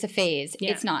phase, it's a phase.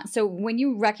 Yeah. It's not. So when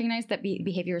you recognize that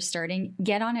behavior is starting,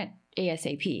 get on it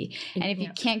ASAP. And if you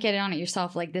can't get on it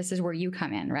yourself, this is where you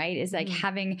come in, right? Is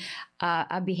having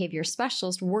a behavior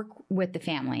specialist work with the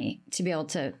family to be able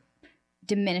to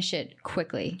diminish it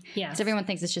quickly. Yes. Because everyone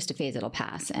thinks it's just a phase, it'll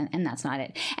pass, and that's not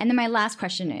it. And then my last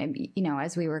question,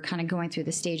 as we were kind of going through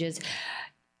the stages,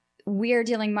 we are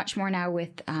dealing much more now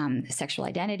with sexual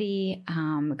identity,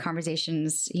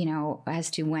 conversations, as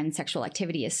to when sexual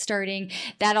activity is starting.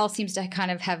 That all seems to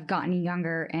kind of have gotten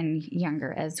younger and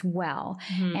younger as well.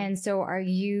 And so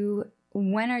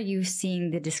when are you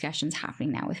seeing the discussions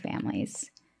happening now with families?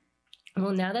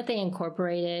 Well, now that they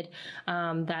incorporated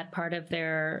that part of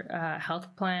their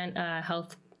health plan,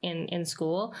 health in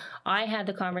school, I had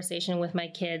the conversation with my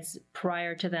kids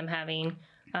prior to them having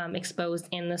exposed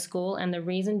in the school. And the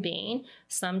reason being,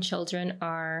 some children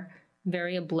are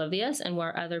very oblivious, and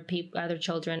where other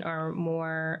children are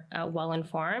more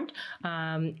well-informed.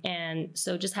 And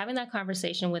so just having that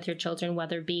conversation with your children,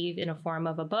 whether it be in a form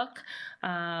of a book,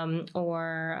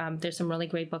 or there's some really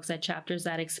great books at Chapters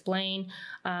that explain,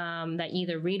 that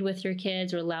either read with your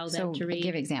kids or allow them to read.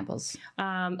 Give examples.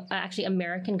 Actually,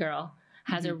 American Girl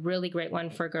has a really great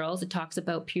one for girls. It talks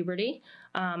about puberty,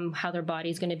 how their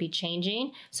body's going to be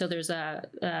changing. So there's a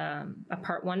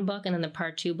part 1 book, and then the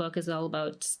part 2 book is all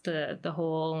about the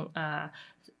whole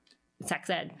sex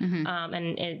ed.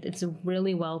 And it's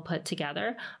really well put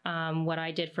together. What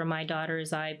I did for my daughter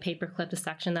is I paperclipped a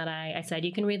section that I said,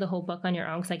 you can read the whole book on your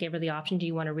own, because I gave her the option. Do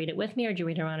you want to read it with me, or do you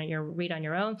read on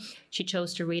your own? She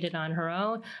chose to read it on her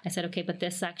own. I said, okay, but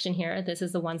this section here, this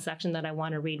is the one section that I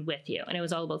want to read with you. And it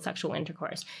was all about sexual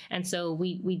intercourse. And so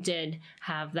we did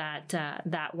have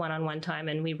that one-on-one time,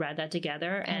 and we read that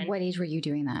together. And what age were you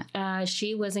doing that?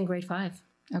 She was in grade 5.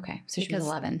 Okay. So she was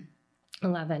 11.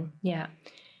 11. Yeah.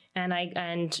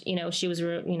 And she was,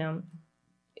 didn't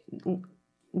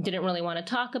really want to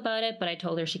talk about it, but I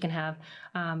told her she can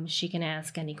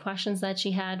ask any questions that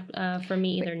she had for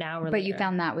me either now or later. But you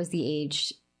found that was the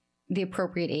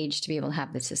appropriate age to be able to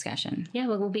have this discussion. Yeah,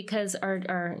 well, because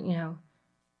our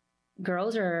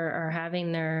girls are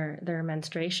having their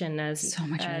menstruation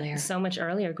so much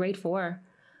earlier. Grade 4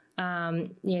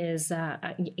 is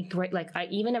great. Like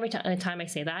even every time I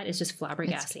say that, it's just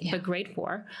flabbergasting. But grade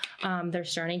 4, they're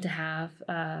starting to have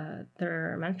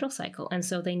their menstrual cycle, and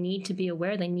so they need to be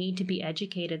aware. They need to be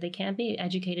educated. They can't be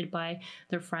educated by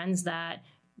their friends that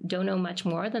don't know much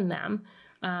more than them.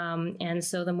 And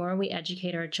so the more we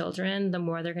educate our children, the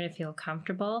more they're going to feel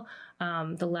comfortable.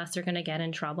 The less they're going to get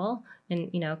in trouble.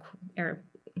 And air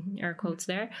quotes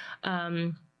there.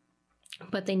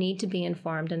 But they need to be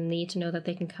informed and need to know that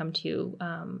they can come to you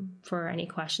for any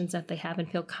questions that they have and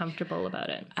feel comfortable about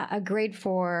it. A grade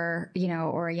 4,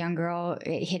 or a young girl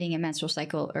hitting a menstrual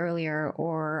cycle earlier,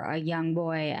 or a young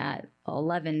boy at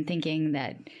 11 thinking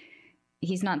that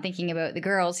he's not thinking about the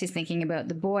girls, he's thinking about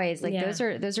the boys. Like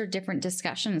those are different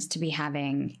discussions to be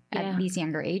having at these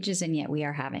younger ages, and yet we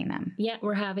are having them. Yeah,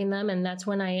 we're having them. And that's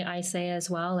when I say as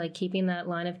well, like keeping that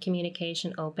line of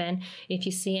communication open. If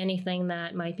you see anything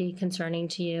that might be concerning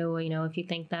to you, if you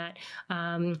think that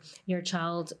your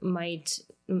child might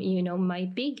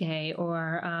be gay,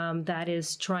 or that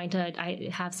is trying to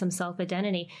have some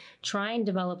self-identity, try and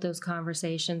develop those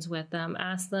conversations with them.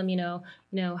 Ask them,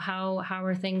 how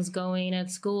are things going at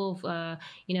school?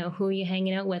 Who are you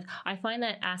hanging out with? I find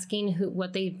that asking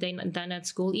what they've done at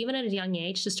school, even at a young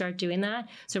age, to start doing that.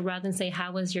 So rather than say,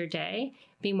 how was your day?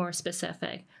 Be more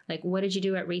specific. Like, what did you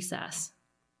do at recess?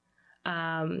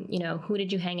 Who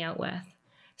did you hang out with?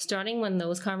 Starting when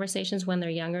those conversations, when they're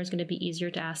younger, is going to be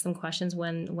easier to ask them questions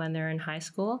when they're in high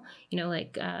school.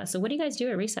 So what do you guys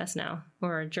do at recess now?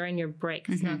 Or during your break?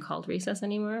 It's not called recess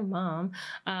anymore, Mom.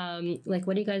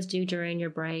 What do you guys do during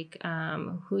your break? Who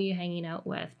are you hanging out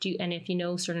with? And if you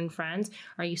know certain friends,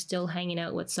 are you still hanging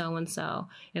out with so-and-so?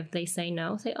 If they say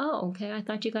no, say, oh, okay, I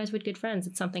thought you guys were good friends.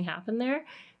 Did something happen there?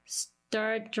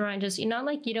 Start trying,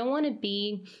 you don't want to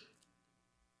be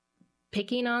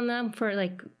picking on them for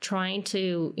trying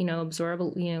to,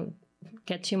 absorb,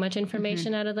 get too much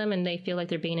information out of them, and they feel like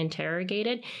they're being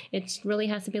interrogated. It really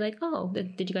has to be like, oh,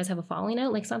 did you guys have a falling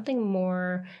out? Like something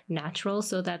more natural,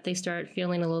 so that they start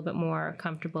feeling a little bit more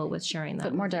comfortable with sharing that.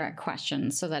 But more direct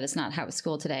questions, so that it's not how was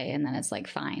school today, and then it's like,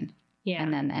 fine. Yeah.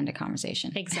 And then end a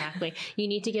conversation. Exactly. You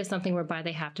need to give something whereby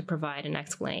they have to provide an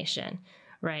explanation.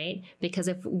 Right? Because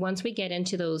once we get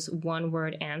into those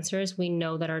one-word answers, we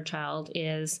know that our child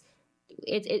is...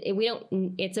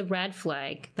 it's a red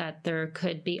flag that there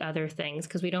could be other things,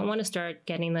 because we don't want to start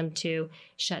getting them to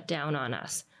shut down on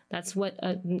us. That's what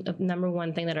number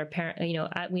one thing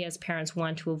that we as parents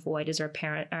want to avoid is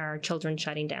our children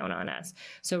shutting down on us.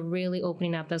 So really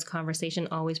opening up this conversation,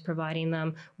 always providing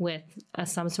them with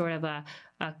some sort of a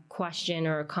question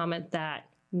or a comment that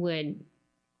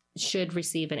should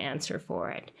receive an answer for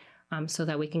it, so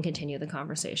that we can continue the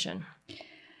conversation.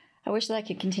 I wish that I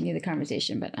could continue the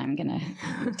conversation, but I'm going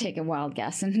to take a wild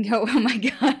guess and go, oh my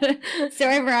God.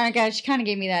 Sorry, Veronica. She kind of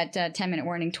gave me that 10-minute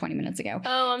warning 20 minutes ago.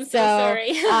 Oh, I'm so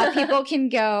sorry. People can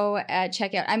go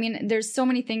check out. I mean, there's so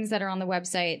many things that are on the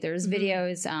website. There's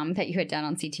videos that you had done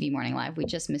on CTV Morning Live. We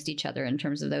just missed each other in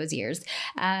terms of those years.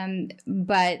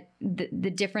 But the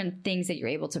different things that you're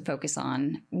able to focus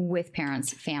on with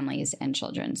parents, families, and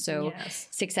children. So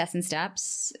Success and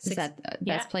Steps, is that the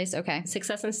best place? Okay.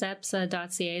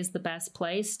 Successandsteps.ca is the best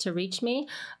place to reach me.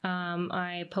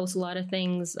 I post a lot of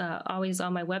things always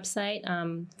on my website,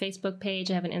 Facebook page.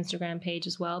 I have an Instagram page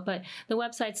as well, but the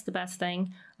website's the best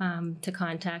thing to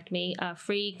contact me.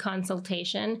 Free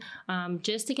consultation,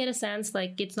 just to get a sense,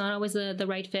 it's not always the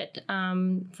right fit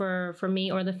for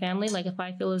me or the family. Like if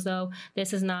I feel as though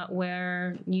this is not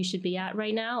where you should be at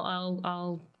right now,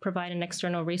 I'll provide an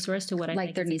external resource to what I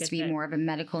think there needs to be more of a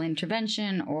medical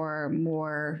intervention or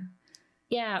more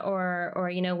Yeah, or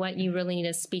you know what, you really need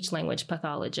a speech language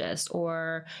pathologist,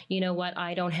 or you know what,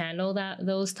 I don't handle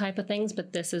those type of things,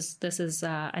 but this is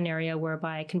an area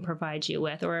whereby I can provide you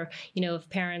with. Or you know, if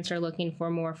parents are looking for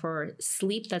more for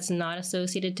sleep that's not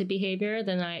associated to behavior,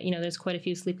 then there's quite a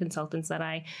few sleep consultants that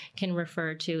I can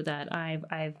refer to that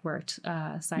I've worked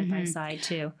side by side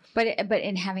too. But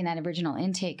in having that original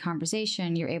intake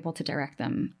conversation, you're able to direct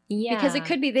them. Yeah, because it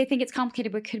could be they think it's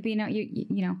complicated, but it could be no, you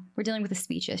know, we're dealing with a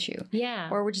speech issue. Yeah.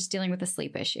 Or we're just dealing with a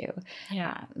sleep issue.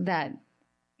 Yeah. That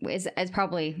is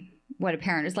probably what a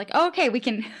parent is like, oh, okay, we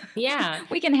can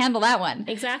we can handle that one.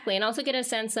 Exactly. And also get a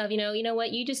sense of, you know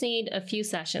what, you just need a few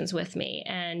sessions with me.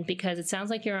 And because it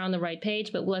sounds like you're on the right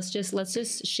page, but let's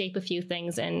just shape a few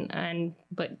things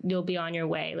but you'll be on your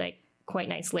way, like, quite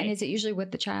nicely. And is it usually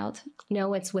with the child?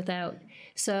 No, it's without.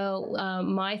 So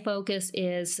my focus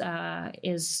is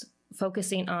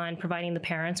focusing on providing the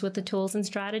parents with the tools and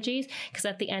strategies, because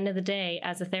at the end of the day,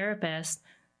 as a therapist,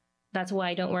 that's why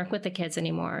I don't work with the kids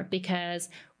anymore, because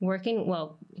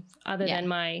other than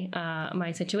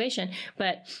my situation,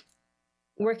 but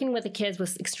working with the kids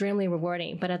was extremely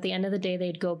rewarding. But at the end of the day,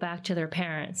 they'd go back to their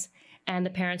parents, and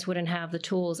the parents wouldn't have the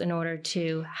tools in order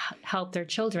to help their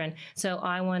children. So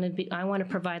I want to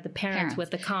provide the parents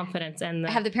with the confidence and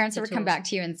have the parents ever come back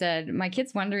to you and said, my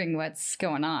kid's wondering what's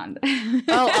going on?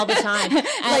 Oh, all the time.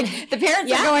 Like the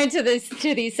parents are going to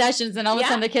these sessions, and all of a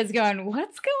sudden the kid's going,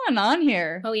 what's going on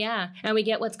here? Oh yeah. And we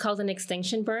get what's called an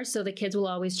extinction burst. So the kids will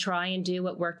always try and do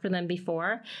what worked for them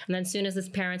before. And then as soon as the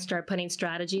parents start putting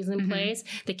strategies in place,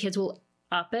 the kids will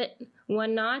up it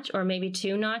one notch or maybe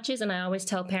two notches. And I always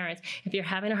tell parents, if you're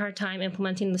having a hard time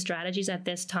implementing the strategies at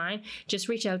this time, just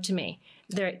reach out to me.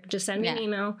 Just send me an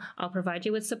email. I'll provide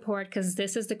you with support, because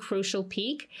this is the crucial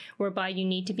peak whereby you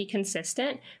need to be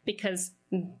consistent, because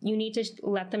you need to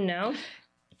let them know.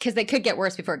 Because they could get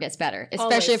worse before it gets better,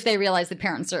 especially if they realize the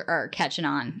parents are catching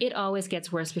on. It always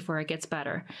gets worse before it gets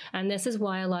better. And this is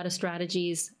why a lot of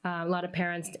strategies, a lot of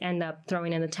parents end up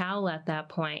throwing in the towel at that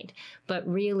point. But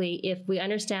really, if we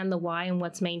understand the why and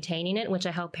what's maintaining it, which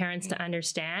I help parents to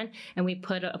understand, and we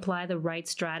apply the right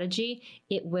strategy,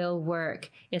 it will work.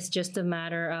 It's just a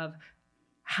matter of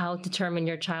how determined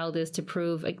your child is to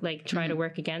prove, like try to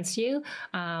work against you.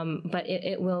 But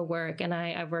it will work. And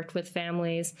I've worked with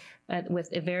families with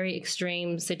very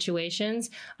extreme situations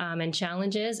and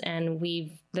challenges. And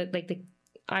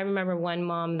I remember one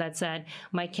mom that said,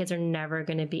 my kids are never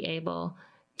going to be able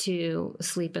to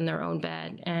sleep in their own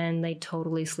bed. And they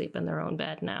totally sleep in their own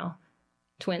bed now.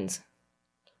 Twins.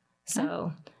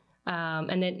 So,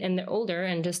 and they're older,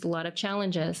 and just a lot of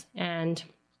challenges, and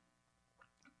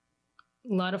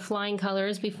a lot of flying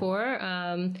colors before,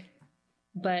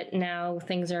 but now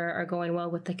things are going well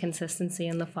with the consistency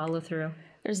and the follow through.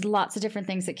 There's lots of different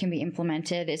things that can be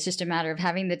implemented. It's just a matter of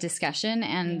having the discussion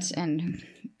and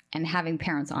having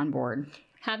parents on board.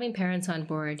 Having parents on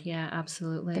board, yeah,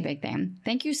 absolutely. The big thing.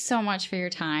 Thank you so much for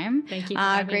your time. Thank you for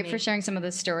having Great me. for sharing some of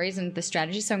the stories and the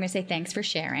strategies. So I'm going to say thanks for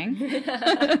sharing.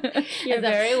 You're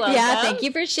very welcome. Yeah, thank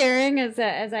you for sharing as I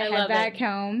head back it.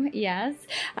 home. Yes.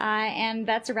 And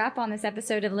that's a wrap on this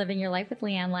episode of Living Your Life with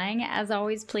Leanne Lang. As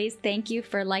always, please thank you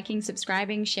for liking,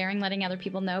 subscribing, sharing, letting other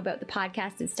people know about the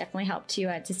podcast. It's definitely helped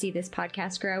to see this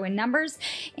podcast grow in numbers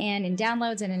and in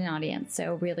downloads and in audience.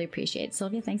 So really appreciate it.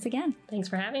 Sylvia, thanks again. Thanks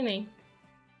for having me.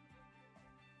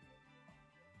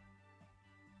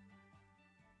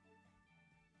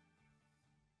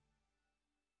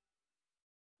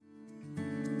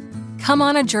 Come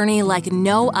on a journey like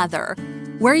no other,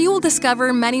 where you will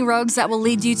discover many roads that will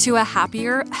lead you to a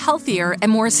happier, healthier,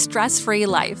 and more stress-free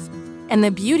life. And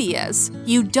the beauty is,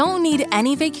 you don't need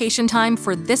any vacation time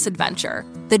for this adventure.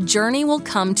 The journey will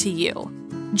come to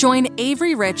you. Join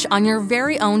Avery Rich on your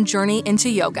very own journey into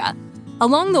yoga.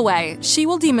 Along the way, she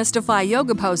will demystify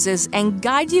yoga poses and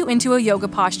guide you into a yoga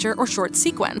posture or short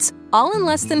sequence, all in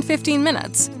less than 15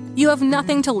 minutes. You have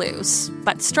nothing to lose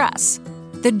but stress.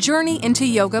 The Journey into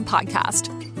Yoga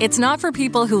podcast. It's not for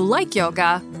people who like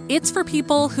yoga, it's for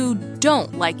people who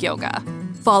don't like yoga.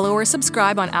 Follow or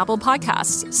subscribe on Apple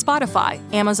Podcasts, Spotify,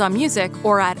 Amazon Music,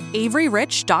 or at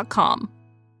averyrich.com.